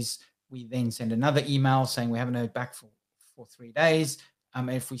 days, we then send another email saying we haven't heard back for 3 days.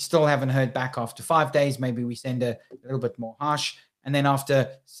 If we still haven't heard back after 5 days, maybe we send a little bit more harsh. And then after,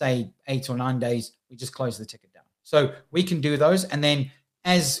 say, 8 or 9 days, we just close the ticket down. So we can do those. And then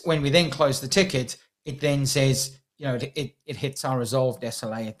when we then close the ticket, it then says, it hits our resolved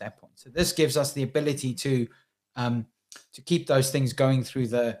SLA at that point. So this gives us the ability to keep those things going through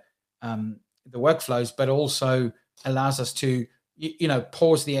the workflows, but also allows us to,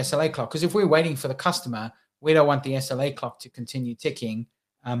 pause the SLA clock. Because if we're waiting for the customer, we don't want the SLA clock to continue ticking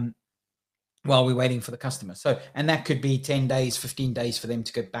while we're waiting for the customer. So, and that could be 10 days, 15 days for them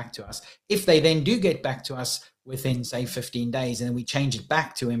to get back to us. If they then do get back to us within, say, 15 days, and then we change it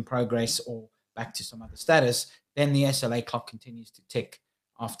back to in progress or back to some other status, then the SLA clock continues to tick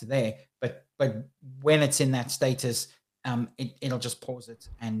after there. But when it's in that status, it'll just pause it,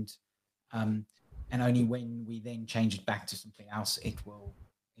 and only when we then change it back to something else, it will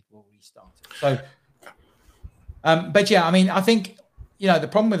restart it. So, but yeah, I mean, I think, the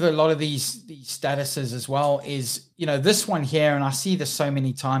problem with a lot of these statuses as well is, this one here, and I see this so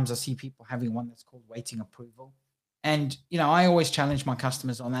many times, I see people having one that's called waiting approval. And, I always challenge my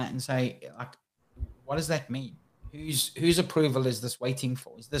customers on that and say, what does that mean? Whose approval is this waiting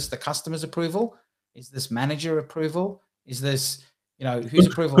for? Is this the customer's approval? Is this manager approval? Is this, whose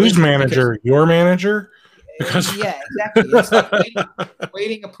approval? Who's manager? Your manager? Because yeah, exactly. It's like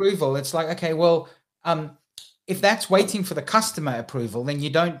waiting approval. It's like, okay, well, if that's waiting for the customer approval, then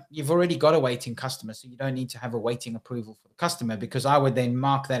you've already got a waiting customer. So you don't need to have a waiting approval for the customer, because I would then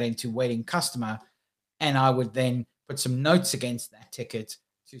mark that into waiting customer, and I would then put some notes against that ticket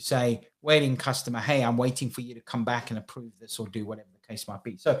to say, waiting customer, hey, I'm waiting for you to come back and approve this or do whatever the case might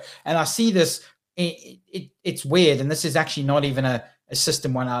be. So, and I see this, it's weird. And this is actually not even a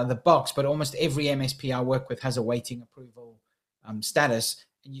system one out of the box, but almost every MSP I work with has a waiting approval status,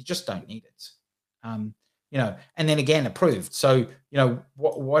 and you just don't need it. And then again, approved. So,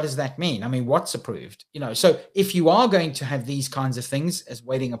 what does that mean? I mean, what's approved? So if you are going to have these kinds of things as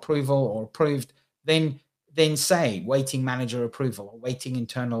waiting approval or approved, then say waiting manager approval or waiting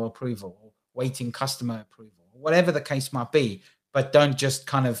internal approval or waiting customer approval, or whatever the case might be. But don't just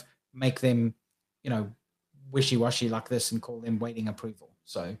kind of make them, wishy-washy like this and call them waiting approval.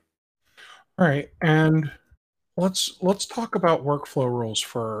 So, All right, and let's talk about workflow rules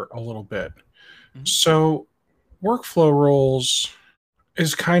for a little bit. So, workflow rules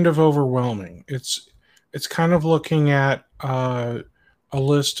is kind of overwhelming. It's kind of looking at a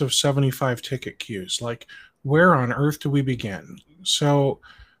list of 75 ticket queues. Like, where on earth do we begin? So,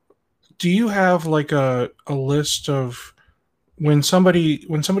 do you have like a list of when somebody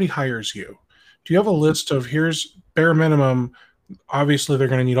hires you? Do you have a list of, here's bare minimum? Obviously, they're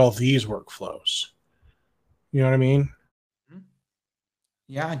going to need all these workflows. You know what I mean?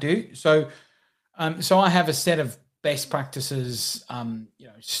 Yeah, I do. So I have a set of best practices,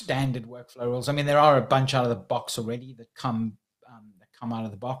 standard workflow rules. I mean, there are a bunch out of the box already that come out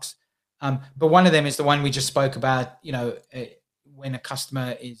of the box. But one of them is the one we just spoke about. When a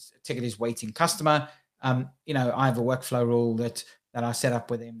ticket is waiting customer, I have a workflow rule that I set up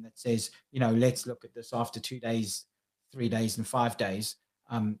with them that says, let's look at this after 2 days, 3 days, and 5 days.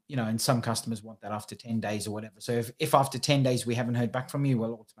 And some customers want that after 10 days or whatever. So if after 10 days we haven't heard back from you,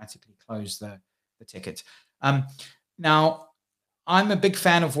 we'll automatically close the ticket. Now, I'm a big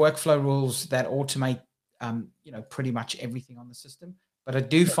fan of workflow rules that automate, pretty much everything on the system. But I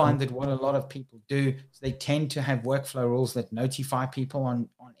do find that what a lot of people do is they tend to have workflow rules that notify people on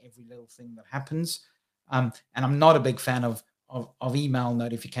every little thing that happens. And I'm not a big fan of email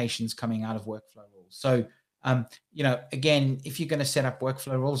notifications coming out of workflow rules. So, again, if you're going to set up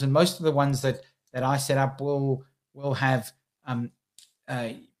workflow rules, and most of the ones that I set up will have,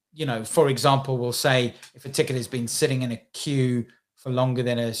 for example, we'll say if a ticket has been sitting in a queue for longer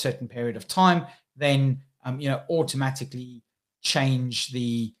than a certain period of time, then automatically change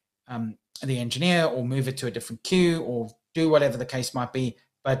the engineer or move it to a different queue or do whatever the case might be,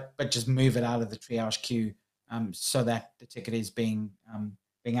 but just move it out of the triage queue so that the ticket is being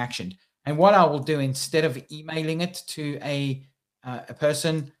actioned. And what I will do, instead of emailing it to a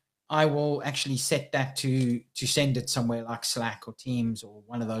person, I will actually set that to send it somewhere like Slack or Teams or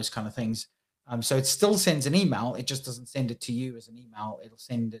one of those kind of things. So it still sends an email. It just doesn't send it to you as an email. It'll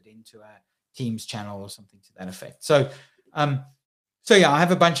send it into a Teams channel or something to that effect. So yeah, I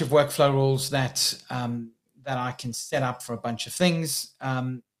have a bunch of workflow rules that I can set up for a bunch of things,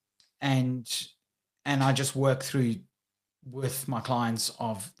 and I just work through with my clients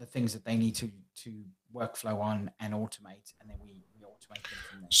of the things that they need to workflow on and automate, and then we automate them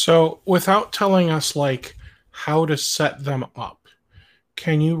from there. So, without telling us like how to set them up,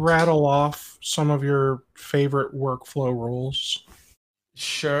 can you rattle off some of your favorite workflow rules?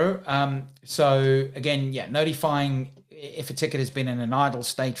 Sure. So again, notifying if a ticket has been in an idle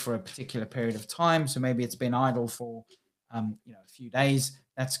state for a particular period of time. So maybe it's been idle for a few days.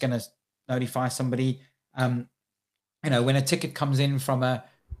 That's going to notify somebody. When a ticket comes in from an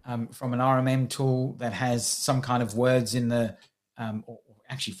RMM tool that has some kind of words in the, or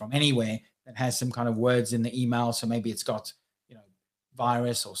actually from anywhere that has some kind of words in the email. So maybe it's got,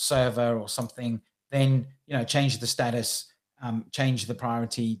 virus or server or something, then, change the status, change the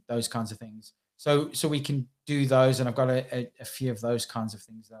priority, those kinds of things. So we can do those. And I've got a few of those kinds of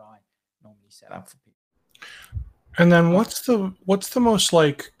things that I normally set up for people. And then what's the most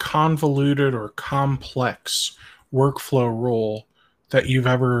like convoluted or complex workflow rule that you've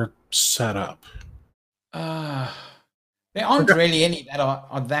ever set up? There aren't really any that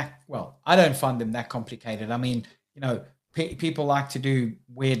are that, well, I don't find them that complicated. I mean, people like to do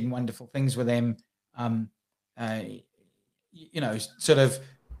weird and wonderful things with them. Sort of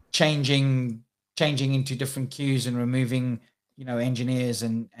changing into different queues and removing, engineers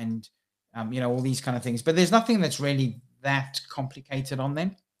and all these kind of things. But there's nothing that's really that complicated on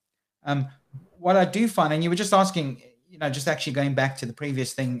them. What I do find, and you were just asking, just actually going back to the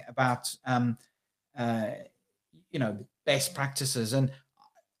previous thing about, best practices. And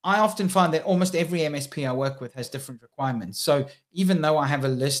I often find that almost every MSP I work with has different requirements. So even though I have a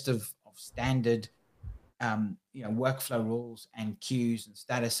list of standard workflow rules and queues and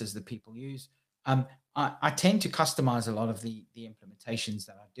statuses that people use. I tend to customize a lot of the implementations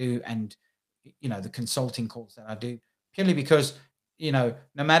that I do, and the consulting calls that I do, purely because no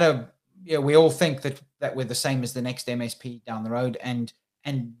matter, we all think that we're the same as the next MSP down the road, and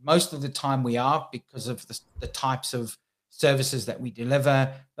most of the time we are, because of the types of services that we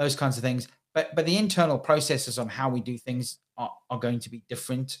deliver, those kinds of things. But the internal processes on how we do things are going to be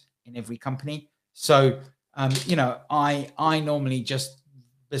different in every company. So I normally just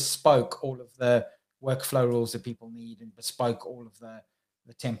bespoke all of the workflow rules that people need, and bespoke all of the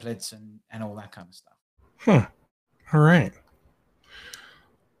templates and all that kind of stuff. All right.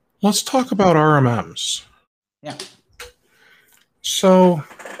 Let's talk about RMMs. Yeah. So,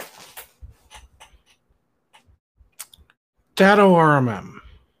 Datto RMM.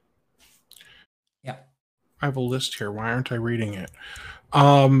 Yeah. I have a list here. Why aren't I reading it?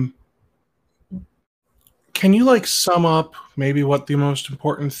 Can you sum up maybe what the most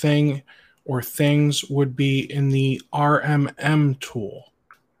important thing or things would be in the RMM tool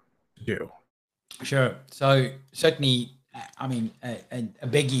to do? Sure. So certainly, I mean, a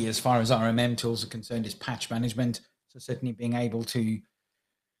biggie as far as RMM tools are concerned is patch management. So certainly being able to,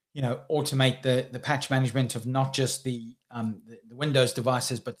 automate the patch management of not just the Windows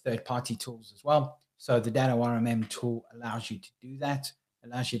devices, but third-party tools as well. So the Datto RMM tool allows you to do that.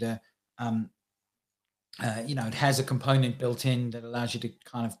 Allows you to, it has a component built in that allows you to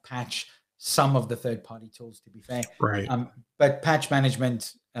kind of patch some of the third-party tools, to be fair. Right. But patch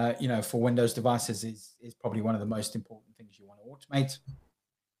management, for Windows devices is probably one of the most important things you want to automate.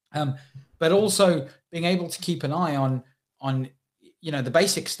 But also being able to keep an eye on the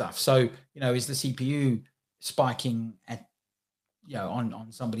basic stuff. So is the CPU spiking at on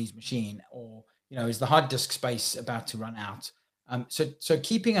somebody's machine, or is the hard disk space about to run out? So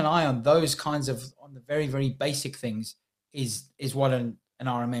keeping an eye on those kinds of, on the very, very basic things is what an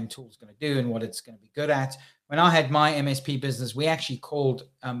RMM tool is going to do, and what it's going to be good at. When I had my MSP business, we actually called,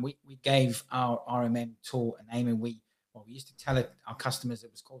 we gave our RMM tool a name, and we used to tell our customers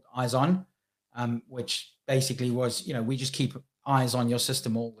it was called Eyes On, which basically was, we just keep eyes on your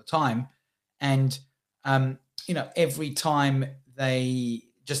system all the time. And, every time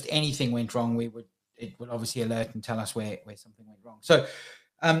just anything went wrong, it would obviously alert and tell us where something went wrong. So,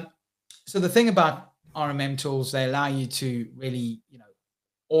 so the thing about RMM tools, they allow you to really,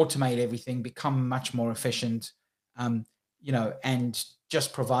 automate everything, become much more efficient, and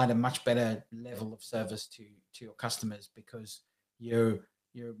just provide a much better level of service to your customers, because you're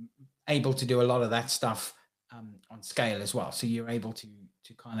able to do a lot of that stuff on scale as well. So you're able to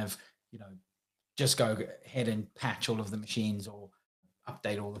kind of, just go ahead and patch all of the machines, or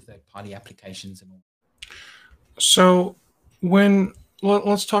update all the third-party applications and all. So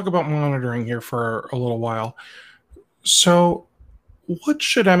let's talk about monitoring here for a little while. So what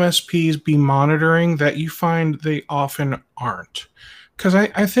should MSPs be monitoring that you find they often aren't? Because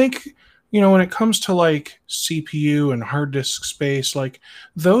I think, when it comes to CPU and hard disk space,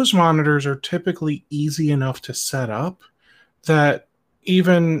 those monitors are typically easy enough to set up that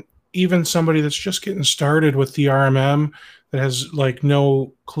even somebody that's just getting started with the RMM, that has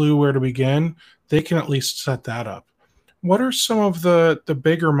no clue where to begin, they can at least set that up. What are some of the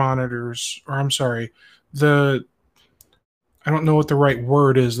bigger monitors, or I'm sorry, I don't know what the right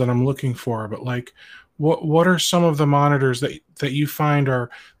word is that I'm looking for, but what are some of the monitors that you find are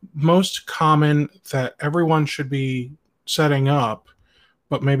most common that everyone should be setting up,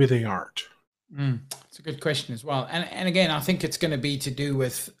 but maybe they aren't? It's a good question as well. And again, I think it's going to be to do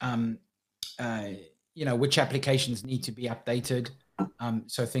with, which applications need to be updated.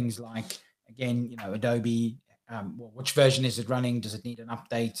 So things like, again, Adobe, which version is it running? Does it need an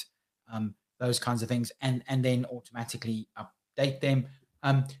update? Those kinds of things, and then automatically update them.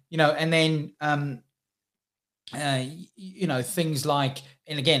 And then, things like,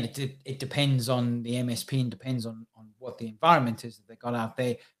 and again, it depends on the MSP, and depends on what the environment is that they got out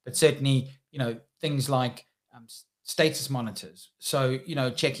there. But certainly, things like status monitors. So,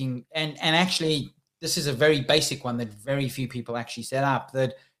 checking, and actually, this is a very basic one that very few people actually set up,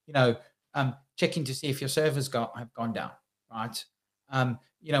 that, checking to see if your servers have gone down, right?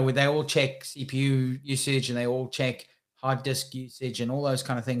 Where they all check CPU usage, and they all check hard disk usage, and all those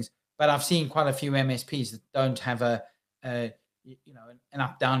kind of things. But I've seen quite a few MSPs that don't have an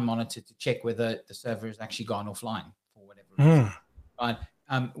up-down monitor to check whether the server has actually gone offline for whatever reason, right?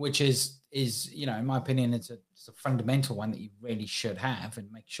 Which is in my opinion, it's a fundamental one that you really should have,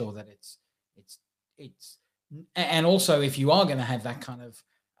 and make sure that it's and also, if you are going to have that kind of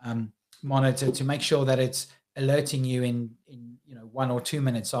monitor, to make sure that it's alerting you in 1 or 2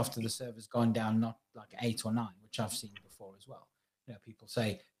 minutes after the server's gone down, not like 8 or 9, which I've seen before as well. People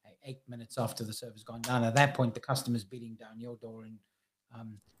say, hey, 8 minutes after the server's gone down. At that point, the customer's beating down your door and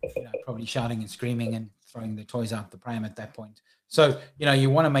probably shouting and screaming and throwing their toys out the pram at that point. So you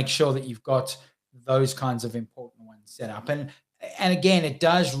want to make sure that you've got those kinds of important ones set up. And again, it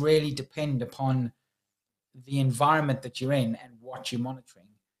does really depend upon the environment that you're in and what you're monitoring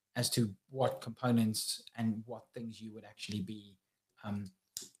as to what components and what things you would actually be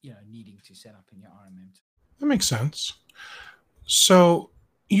needing to set up in your RMM. That makes sense. So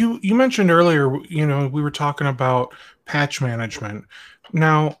you mentioned earlier, we were talking about patch management.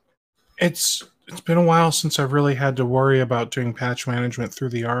 Now, it's been a while since I've really had to worry about doing patch management through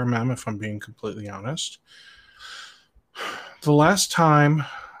the RMM, if I'm being completely honest. The last time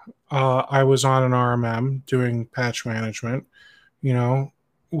I was on an RMM doing patch management,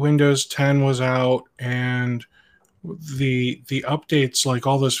 Windows 10 was out, and the updates, like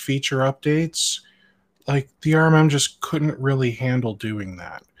all those feature updates, like the RMM just couldn't really handle doing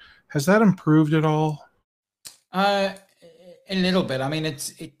that. Has that improved at all? A little bit. I mean,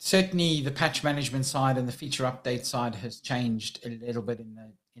 it's certainly the patch management side and the feature update side has changed a little bit in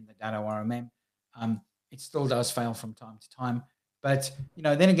the Datto RMM. It still does fail from time to time, but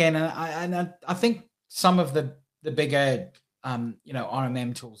then again, I think some of the bigger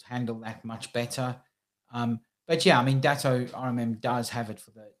RMM tools handle that much better. But yeah, I mean, Datto RMM does have it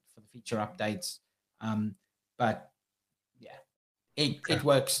for the feature updates. But yeah, it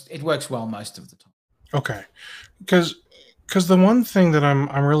works well most of the time. Okay, because the one thing that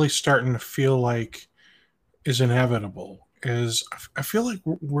I'm really starting to feel like is inevitable is I feel like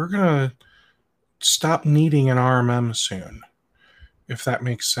we're gonna stop needing an RMM soon, if that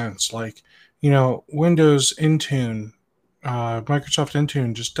makes sense. Like, Windows Intune, Microsoft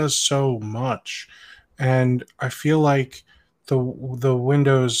Intune just does so much, and I feel like the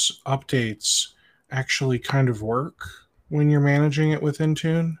Windows updates actually kind of work when you're managing it with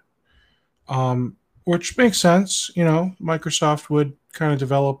Intune, which makes sense. Microsoft would kind of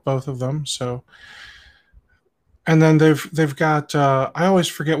develop both of them, so. And then they've got I always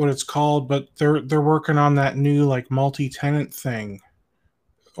forget what it's called, but they're working on that new like multi-tenant thing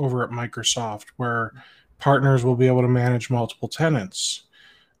over at Microsoft where partners will be able to manage multiple tenants.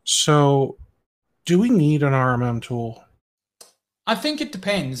 So, do we need an RMM tool? I think it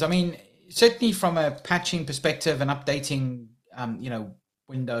depends. I mean, certainly from a patching perspective and updating,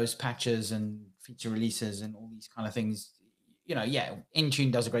 Windows patches and feature releases and all these kind of things, yeah,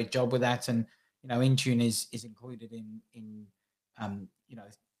 Intune does a great job with that, and Intune is included in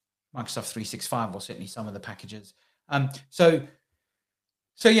Microsoft 365 or certainly some of the packages.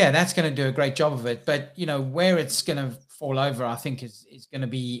 So yeah, that's going to do a great job of it. But where it's going to fall over, I think is going to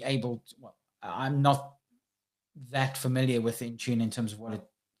be able to. Well, I'm not that familiar with Intune in terms of what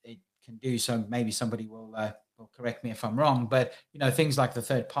it can do. So maybe somebody will correct me if I'm wrong. But things like the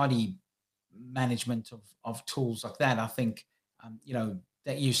third party management of tools like that, I think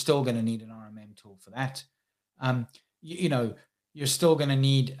that you're still going to need an RMM tool for that. You're still going to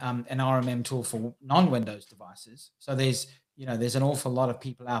need an RMM tool for non-Windows devices. So there's an awful lot of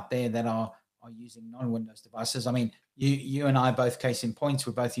people out there that are using non-Windows devices. I mean, you and I both, case in points,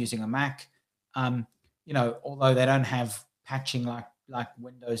 we're both using a Mac. Although they don't have patching like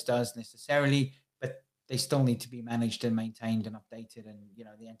Windows does necessarily, but they still need to be managed and maintained and updated, and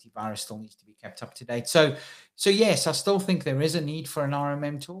the antivirus still needs to be kept up to date. So yes, I still think there is a need for an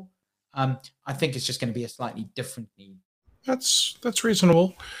RMM tool. I think it's just going to be a slightly different need. That's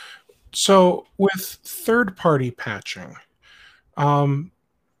reasonable. So with third-party patching, Datto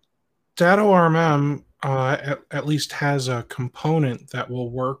RMM at least has a component that will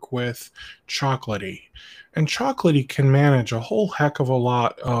work with Chocolatey, and Chocolatey can manage a whole heck of a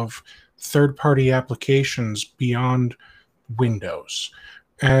lot of third-party applications beyond Windows.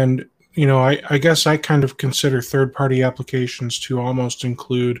 And I guess I kind of consider third-party applications to almost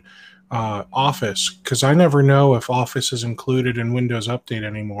include Office, because I never know if Office is included in Windows Update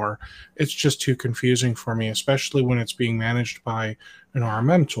anymore. It's just too confusing for me, especially when it's being managed by an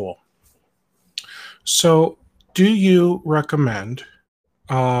RMM tool. So, do you recommend,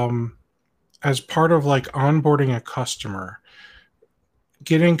 as part of like onboarding a customer,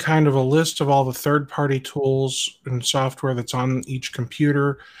 getting kind of a list of all the third-party tools and software that's on each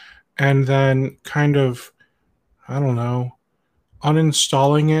computer, and then kind of, I don't know,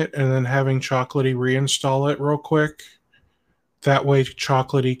 uninstalling it and then having Chocolatey reinstall it real quick? That way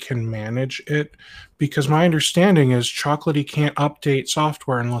Chocolatey can manage it, because my understanding is Chocolatey can't update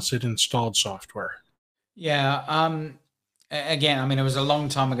software unless it installed software. Yeah. Again, I mean, it was a long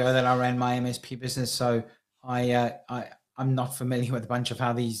time ago that I ran my MSP business, so I'm not familiar with a bunch of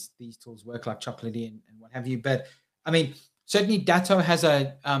how these tools work, like Chocolatey and what have you. But I mean, certainly Datto has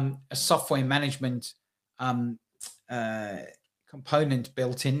a software management um, uh, component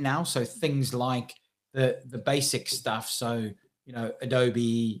built in now. So things like the basic stuff. So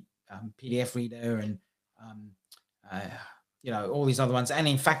Adobe PDF Reader and um, uh, all these other ones, and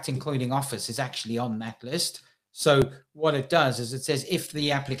in fact, including Office is actually on that list. So what it does is it says if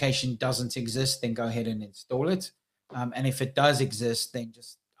the application doesn't exist, then go ahead and install it. And if it does exist, then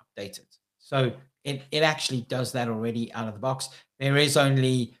just update it. So it actually does that already out of the box. There is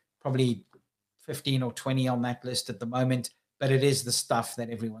only probably 15 or 20 on that list at the moment, but it is the stuff that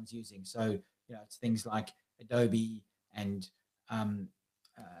everyone's using. So, it's things like Adobe and,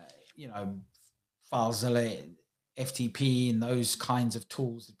 FileZilla, FTP, and those kinds of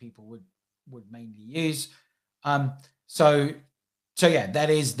tools that people would mainly use. So yeah, that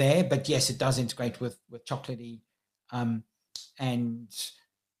is there, but yes, it does integrate with Chocolatey. And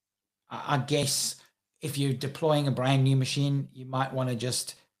I guess if you're deploying a brand new machine, you might want to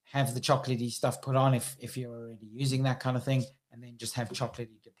just have the Chocolatey stuff put on if you're already using that kind of thing, and then just have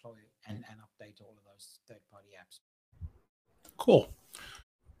Chocolatey deploy and update all of those third-party apps. Cool.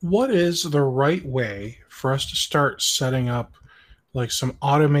 What is the right way for us to start setting up like some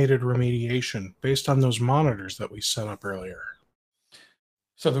automated remediation based on those monitors that we set up earlier?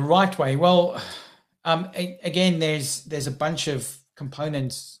 So the right way, well, again, there's a bunch of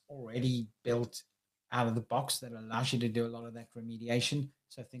components already built out of the box that allows you to do a lot of that remediation.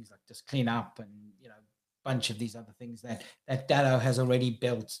 So things like just clean up and a bunch of these other things that Datto has already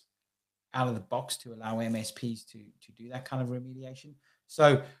built out of the box to allow MSPs to do that kind of remediation.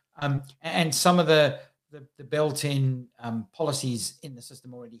 So and some of the built-in policies in the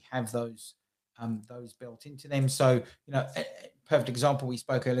system already have those built into them. So a perfect example, we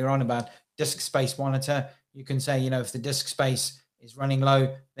spoke earlier on about disk space monitor. You can say if the disk space is running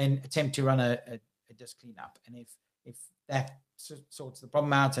low, then attempt to run a disk cleanup, and if that sorts the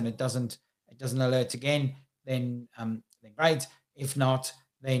problem out and it doesn't alert again, then great. If not,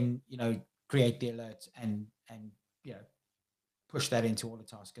 then create the alert and push that into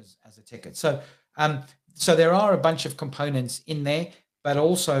Autotask as a ticket. So so there are a bunch of components in there, but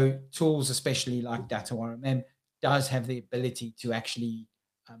also tools, especially like Datto RMM, does have the ability to actually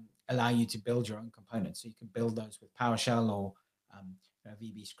allow you to build your own components. So you can build those with PowerShell or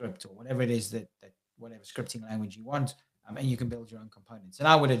VB script or whatever it is that whatever scripting language you want, and you can build your own components. And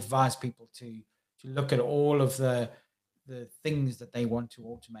I would advise people to look at all of the things that they want to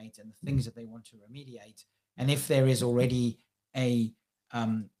automate and the things that they want to remediate. And if there is already a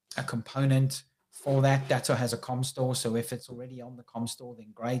component for that, Datto has a com store. So if it's already on the com store,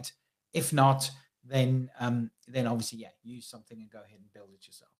 then great. If not, then obviously, use something and go ahead and build it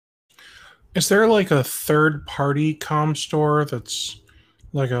yourself. Is there like a third-party com store that's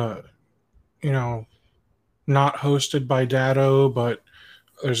like a, not hosted by Datto, but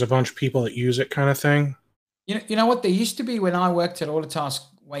there's a bunch of people that use it kind of thing? You know what? There used to be when I worked at Autotask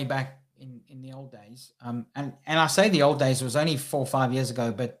way back in the old days. And I say the old days, it was only 4 or 5 years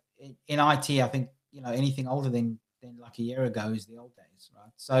ago, but in IT, I think, anything older than like a year ago is the old days,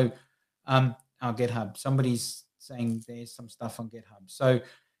 right? So our GitHub, somebody's saying there's some stuff on GitHub. So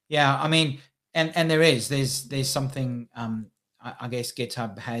yeah, I mean, and there's something, I guess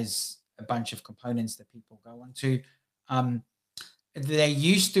GitHub has a bunch of components that people go onto. They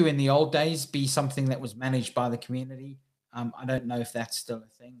used to, in the old days, be something that was managed by the community. I don't know if that's still a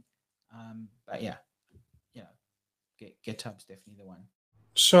thing. But yeah, GitHub's definitely the one.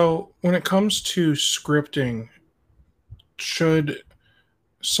 So when it comes to scripting, should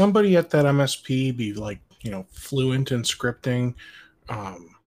somebody at that MSP be like, fluent in scripting?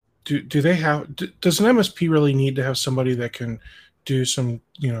 Does an MSP really need to have somebody that can do some,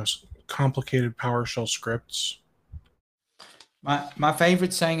 complicated PowerShell scripts? My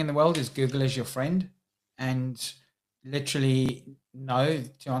favorite saying in the world is Google is your friend. And literally, no,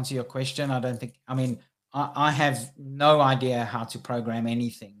 to answer your question, I don't think, I have no idea how to program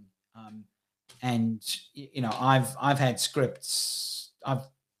anything. And, I've had scripts, I've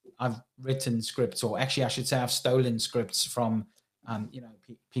written scripts, or actually I should say I've stolen scripts from,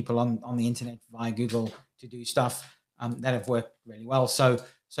 people on the internet via Google to do stuff that have worked really well. So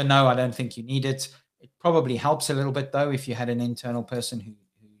no, I don't think you need it. It probably helps a little bit though if you had an internal person who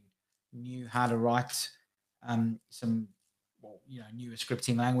knew how to write some newer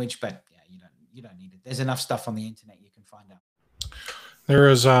scripting language, but yeah, you don't need it. There's enough stuff on the internet you can find out. There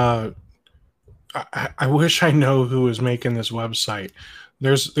is I wish I know who is making this website.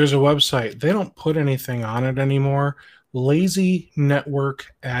 There's a website. They don't put anything on it anymore.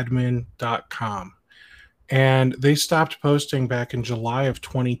 LazyNetworkAdmin.com. and they stopped posting back in July of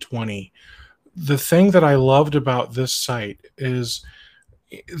 2020. The thing that I loved about this site is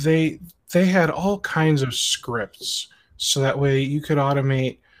they they had all kinds of scripts, so that way you could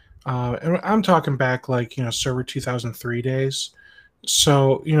automate. And I'm talking back like server 2003 days.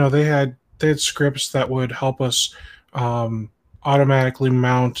 So they had scripts that would help us um, automatically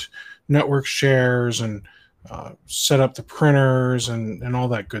mount network shares and set up the printers and all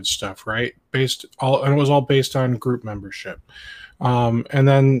that good stuff, right? And it was all based on group membership. And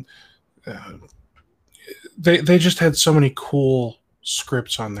then uh, they just had so many cool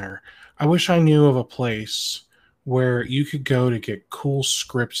scripts on there. I wish I knew of a place where you could go to get cool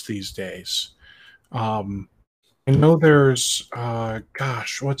scripts these days. Um, I know there's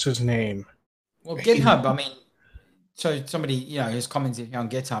gosh, what's his name? Well, He, GitHub, I mean, so somebody, has commented here on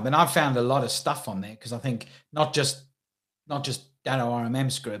GitHub, and I've found a lot of stuff on there because I think not just data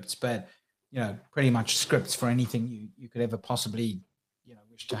RMM scripts, but pretty much scripts for anything you could ever possibly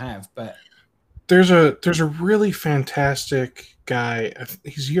wish to have. But there's a really fantastic guy.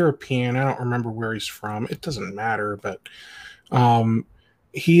 He's European. I don't remember where he's from. It doesn't matter, but um,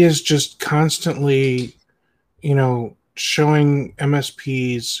 he is just constantly, showing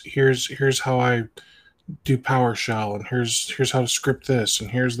MSPs. Here's how I do PowerShell, and here's how to script this, and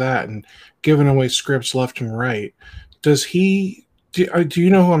here's that, and giving away scripts left and right. Does he? Do you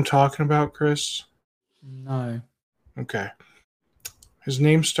know who I'm talking about, Chris? no, Okay, his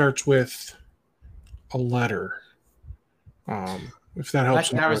name starts with a letter. If that helps.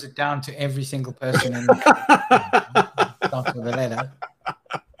 that narrows it down to every single person in starts with a letter.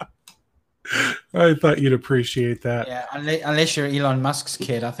 I thought you'd appreciate that. Yeah, unless you're Elon Musk's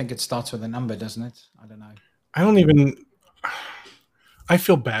kid, I think it starts with a number, doesn't it? I don't know. I don't even. I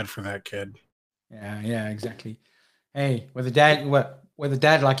feel bad for that kid. Yeah, exactly. Hey, with a dad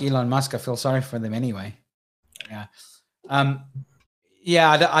like Elon Musk, I feel sorry for them anyway. Yeah.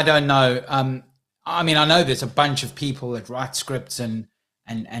 Yeah, I don't know. I mean, I know there's a bunch of people that write scripts and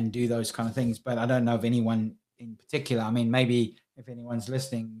do those kind of things, but I don't know of anyone in particular. I mean, maybe if anyone's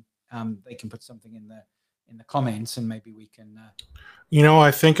listening, they can put something in the comments, and maybe we can.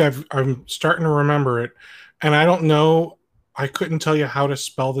 I think I'm starting to remember it, and I don't know. I couldn't tell you how to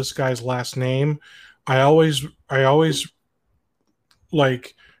spell this guy's last name. I always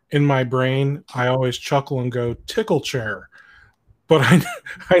like in my brain. I always chuckle and go tickle chair, but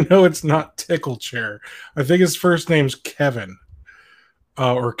I know it's not tickle chair. I think his first name's Kevin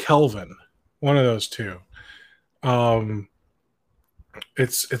or Kelvin, one of those two. Um,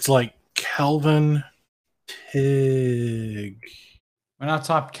 it's like Kelvin Tig. When I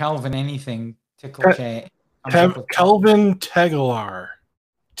type Calvin anything tickle chair, Kelvin Tegelar,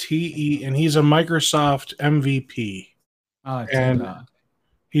 and he's a Microsoft MVP, oh, and Tegler.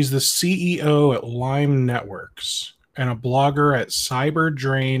 he's the CEO at Lime Networks and a blogger at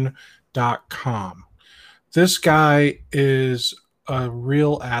cyberdrain.com. This guy is a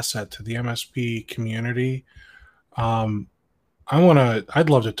real asset to the MSP community. Um, I'd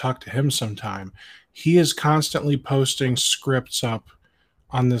love to talk to him sometime. He is constantly posting scripts up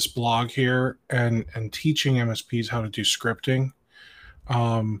on this blog here and teaching MSPs how to do scripting.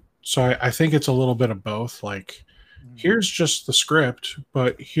 So I think it's a little bit of both. Like, here's just the script,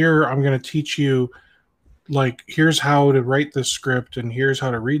 but here I'm going to teach you, like, here's how to write this script and here's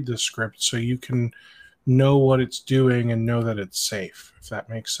how to read this script so you can know what it's doing and know that it's safe, if that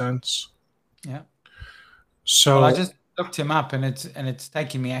makes sense. Yeah. So Well, I just looked him up, and it's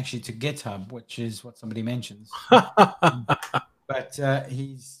taking me actually to GitHub, which is what somebody mentions. But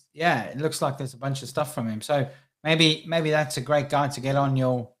it looks like there's a bunch of stuff from him. So maybe that's a great guy to get on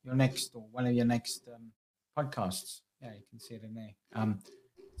your next, or one of your next podcasts. Yeah, you can see it in there.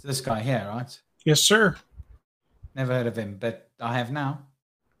 So this guy here, right? Yes, sir. Never heard of him, but I have now.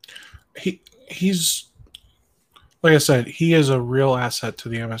 He's like I said, he is a real asset to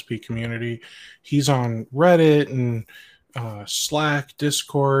the MSP community. He's on Reddit and Slack,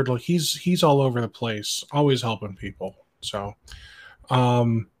 Discord. Like he's all over the place, always helping people. So, all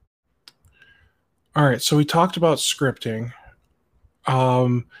right. So we talked about scripting.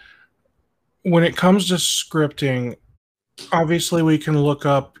 When it comes to scripting, obviously we can look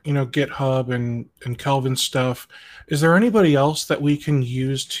up, GitHub and Kelvin stuff. Is there anybody else that we can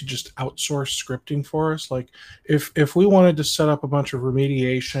use to just outsource scripting for us? Like if we wanted to set up a bunch of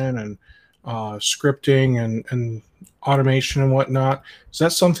remediation and scripting and automation and whatnot, is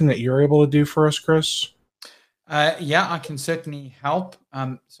that something that you're able to do for us, Chris? Yeah, I can certainly help.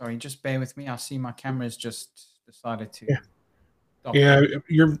 Sorry, just bear with me. I see my camera's just decided to stop. Yeah,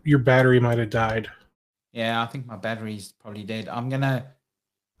 your battery might have died. Yeah, I think my battery's probably dead. I'm gonna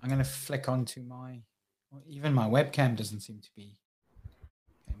flick onto my Well, even my webcam doesn't seem to be.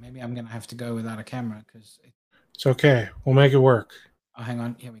 Okay, maybe I'm going to have to go without a camera because. It's okay. We'll make it work. Oh, hang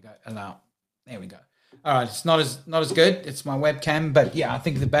on. Here we go. Allow. There we go. All right. It's not as good. It's my webcam, but yeah, I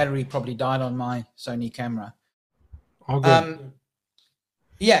think the battery probably died on my Sony camera. All good.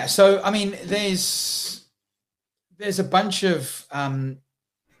 Yeah. So I mean, there's a bunch of.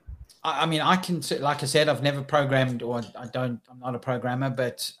 I mean, I can, like I said, I've never programmed, or I don't. I'm not a programmer,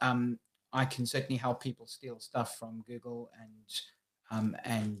 but I can certainly help people steal stuff from Google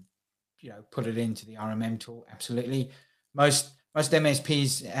and put it into the RMM tool. Absolutely. Most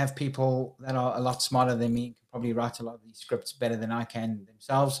MSPs have people that are a lot smarter than me, can probably write a lot of these scripts better than I can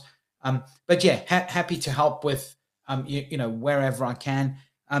themselves. But yeah, happy to help with wherever I can.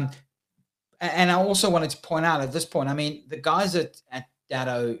 And I also wanted to point out at this point, I mean, the guys at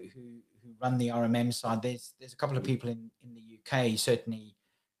Datto who run the RMM side, there's a couple of people in the UK certainly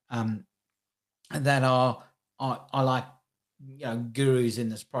that are like gurus in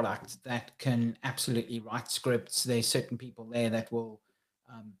this product that can absolutely write scripts. There's certain people there that will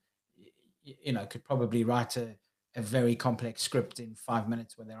could probably write a very complex script in 5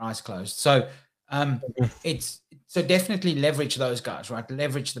 minutes with their eyes closed. So it's so definitely leverage those guys, right?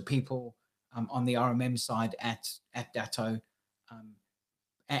 Leverage the people on the RMM side at Datto.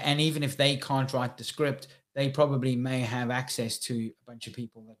 And even if they can't write the script, they probably may have access to a bunch of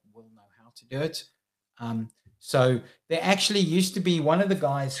people that will know how to do it. So there actually used to be one of the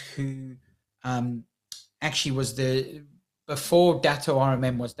guys who actually was before Datto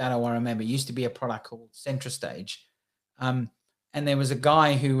RMM was Datto RMM. It used to be a product called CentraStage. And there was a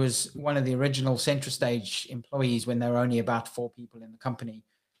guy who was one of the original CentraStage employees when there were only about 4 people in the company,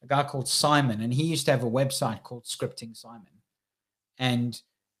 a guy called Simon. And he used to have a website called Scripting Simon. And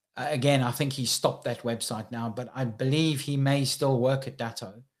again, I think he stopped that website now, but I believe he may still work at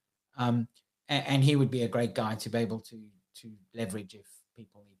Datto. And he would be a great guy to be able to leverage if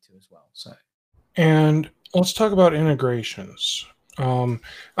people need to as well. So, And let's talk about integrations.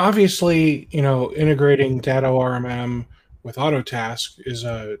 Obviously, integrating Datto RMM with Autotask is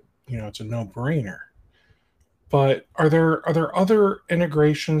it's a no-brainer. But are there other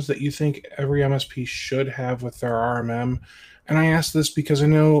integrations that you think every MSP should have with their RMM? And I ask this because I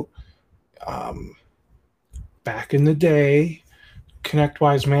know back in the day,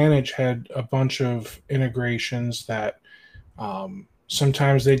 ConnectWise Manage had a bunch of integrations that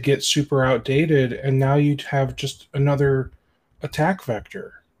sometimes they'd get super outdated, and now you'd have just another attack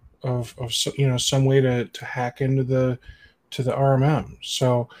vector of some way to hack into the RMM.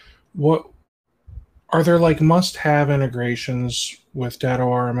 So, what are there like must-have integrations with Datto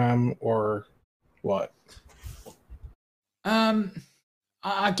RMM or what?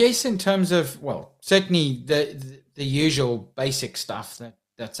 I guess in terms of, well, certainly the usual basic stuff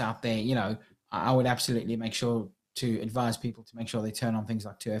that's out there, I would absolutely make sure to advise people to make sure they turn on things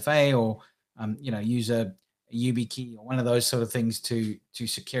like 2FA or use a YubiKey or one of those sort of things to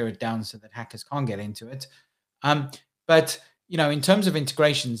secure it down so that hackers can't get into it. But in terms of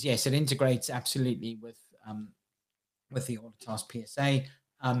integrations, yes, it integrates absolutely with the Autotask PSA.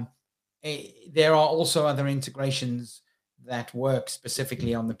 There are also other integrations that work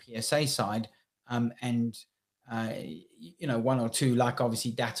specifically on the PSA side, and one or two, like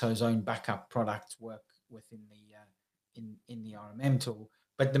obviously Datto's own backup products work within the in the RMM tool.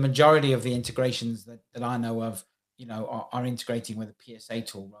 But the majority of the integrations that I know of, are integrating with a PSA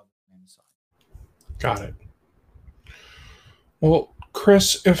tool rather than the side. Got it. Well,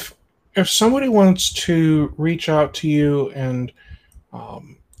 Chris, if somebody wants to reach out to you and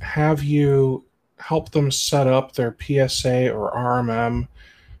have you help them set up their PSA or RMM,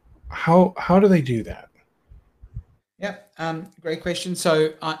 how do they do that? Yeah, great question.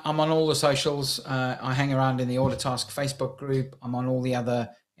 So I'm on all the socials. I hang around in the Autotask Facebook group. I'm on all the other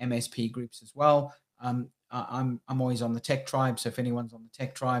MSP groups as well. I'm always on the Tech Tribe. So if anyone's on the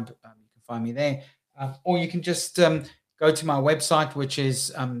Tech Tribe, you can find me there. Or you can just go to my website, which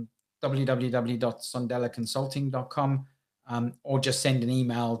is www.sondelaconsulting.com, or just send an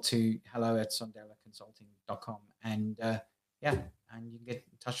email to hello@sondelaconsulting.com. And and you can get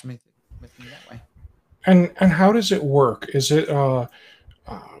in touch with me that way. And how does it work? Is it a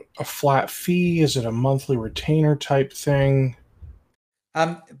flat fee? Is it a monthly retainer type thing?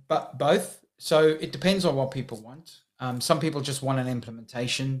 But both. So it depends on what people want. Some people just want an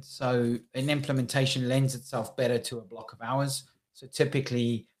implementation. So an implementation lends itself better to a block of hours. So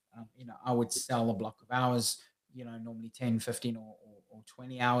typically, I would sell a block of hours, normally 10, 15 or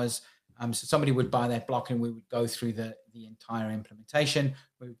 20 hours. So somebody would buy that block and we would go through the entire implementation.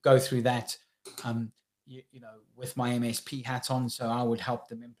 We would go through that, with my MSP hat on. So I would help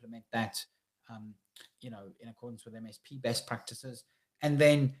them implement that in accordance with MSP best practices. And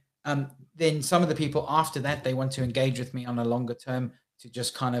then some of the people after that, they want to engage with me on a longer term to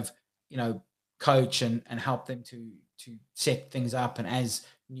just kind of, coach and help them to set things up. And as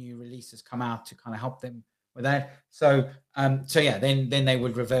new releases come out, to kind of help them with that. So yeah, then they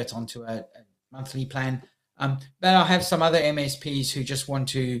would revert onto a monthly plan. But I have some other MSPs who just want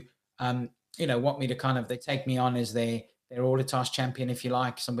to, want me to kind of, they take me on as their Autotask champion, if you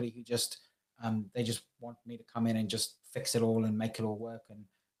like, somebody who just, they just want me to come in and just fix it all and make it all work. And,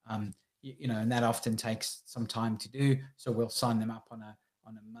 and that often takes some time to do. So we'll sign them up on a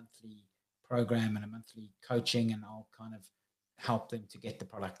monthly program and a monthly coaching, and I'll kind of help them to get the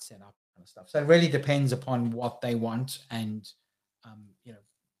product set up and stuff. So it really depends upon what they want. And,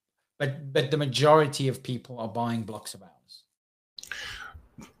 but the majority of people are buying blocks of hours.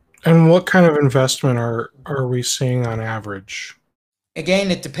 And what kind of investment are we seeing on average? Again,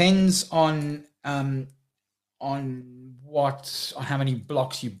 it depends on how many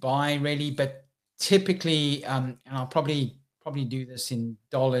blocks you buy, really. But typically, and I'll probably do this in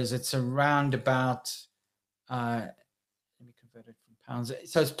dollars, it's around about let me convert it from pounds.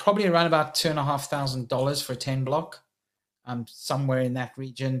 So it's probably around about $2,500 for a 10 block, somewhere in that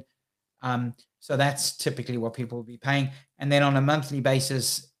region. So that's typically what people will be paying. And then on a monthly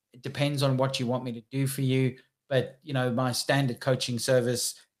basis, it depends on what you want me to do for you. But, my standard coaching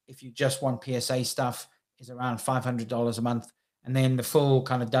service, if you just want PSA stuff, is around $500 a month. And then the full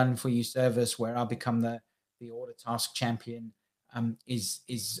kind of done for you service, where I'll become the Autotask champion,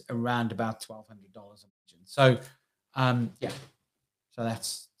 is around about $1,200 a month. So, yeah. So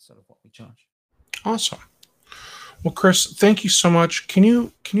that's sort of what we charge. Awesome. Well, Chris, thank you so much. Can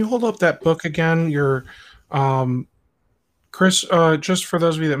you hold up that book again? Your Chris, just for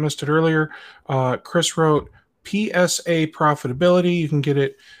those of you that missed it earlier, Chris wrote PSA Profitability. You can get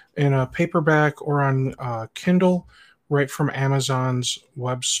it in a paperback or on Kindle right from Amazon's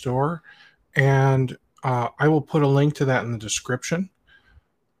web store. And I will put a link to that in the description.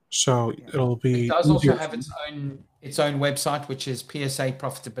 So it'll be. It does also have its own website, which is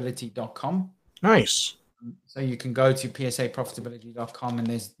psaprofitability.com. Nice. So you can go to psaprofitability.com, and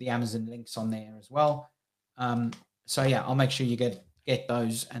there's the Amazon links on there as well. So yeah, I'll make sure you get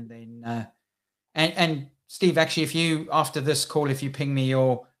those. And then and Steve, actually, if you, after this call, if you ping me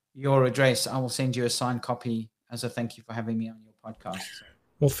your address, I will send you a signed copy as a thank you for having me on your podcast. So.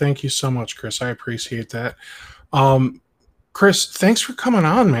 Well, thank you so much, Chris. I appreciate that. Chris, thanks for coming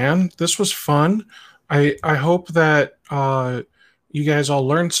on, man. This was fun. I hope that you guys all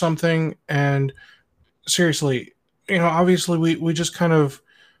learned something. And seriously, obviously we just kind of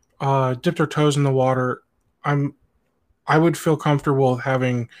dipped our toes in the water. I would feel comfortable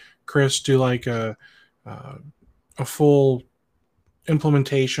having Chris do like a full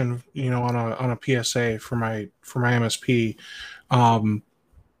implementation, on a PSA for my MSP,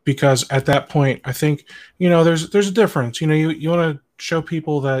 because at that point, I think there's a difference. You want to show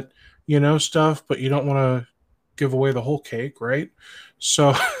people that stuff, but you don't want to give away the whole cake, right?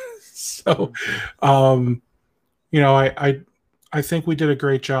 So, I think we did a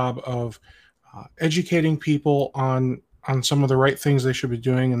great job of educating people on some of the right things they should be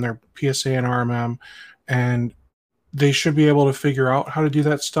doing in their PSA and RMM, and they should be able to figure out how to do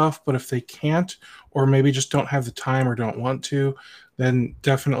that stuff. But if they can't, or maybe just don't have the time or don't want to, then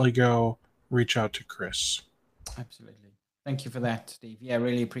definitely go reach out to Chris. Absolutely. Thank you for that, Steve. Yeah,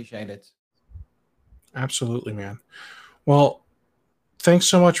 really appreciate it. Absolutely, man. Well, thanks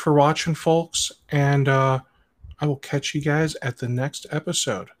so much for watching, folks, and I will catch you guys at the next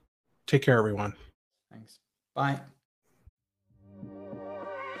episode. Take care, everyone. Thanks. Bye.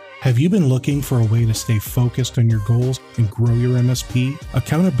 Have you been looking for a way to stay focused on your goals and grow your MSP?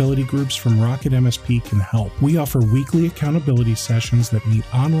 Accountability groups from Rocket MSP can help. We offer weekly accountability sessions that meet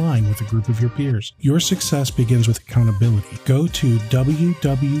online with a group of your peers. Your success begins with accountability. Go to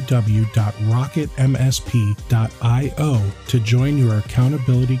www.rocketmsp.io to join your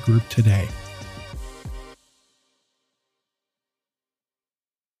accountability group today.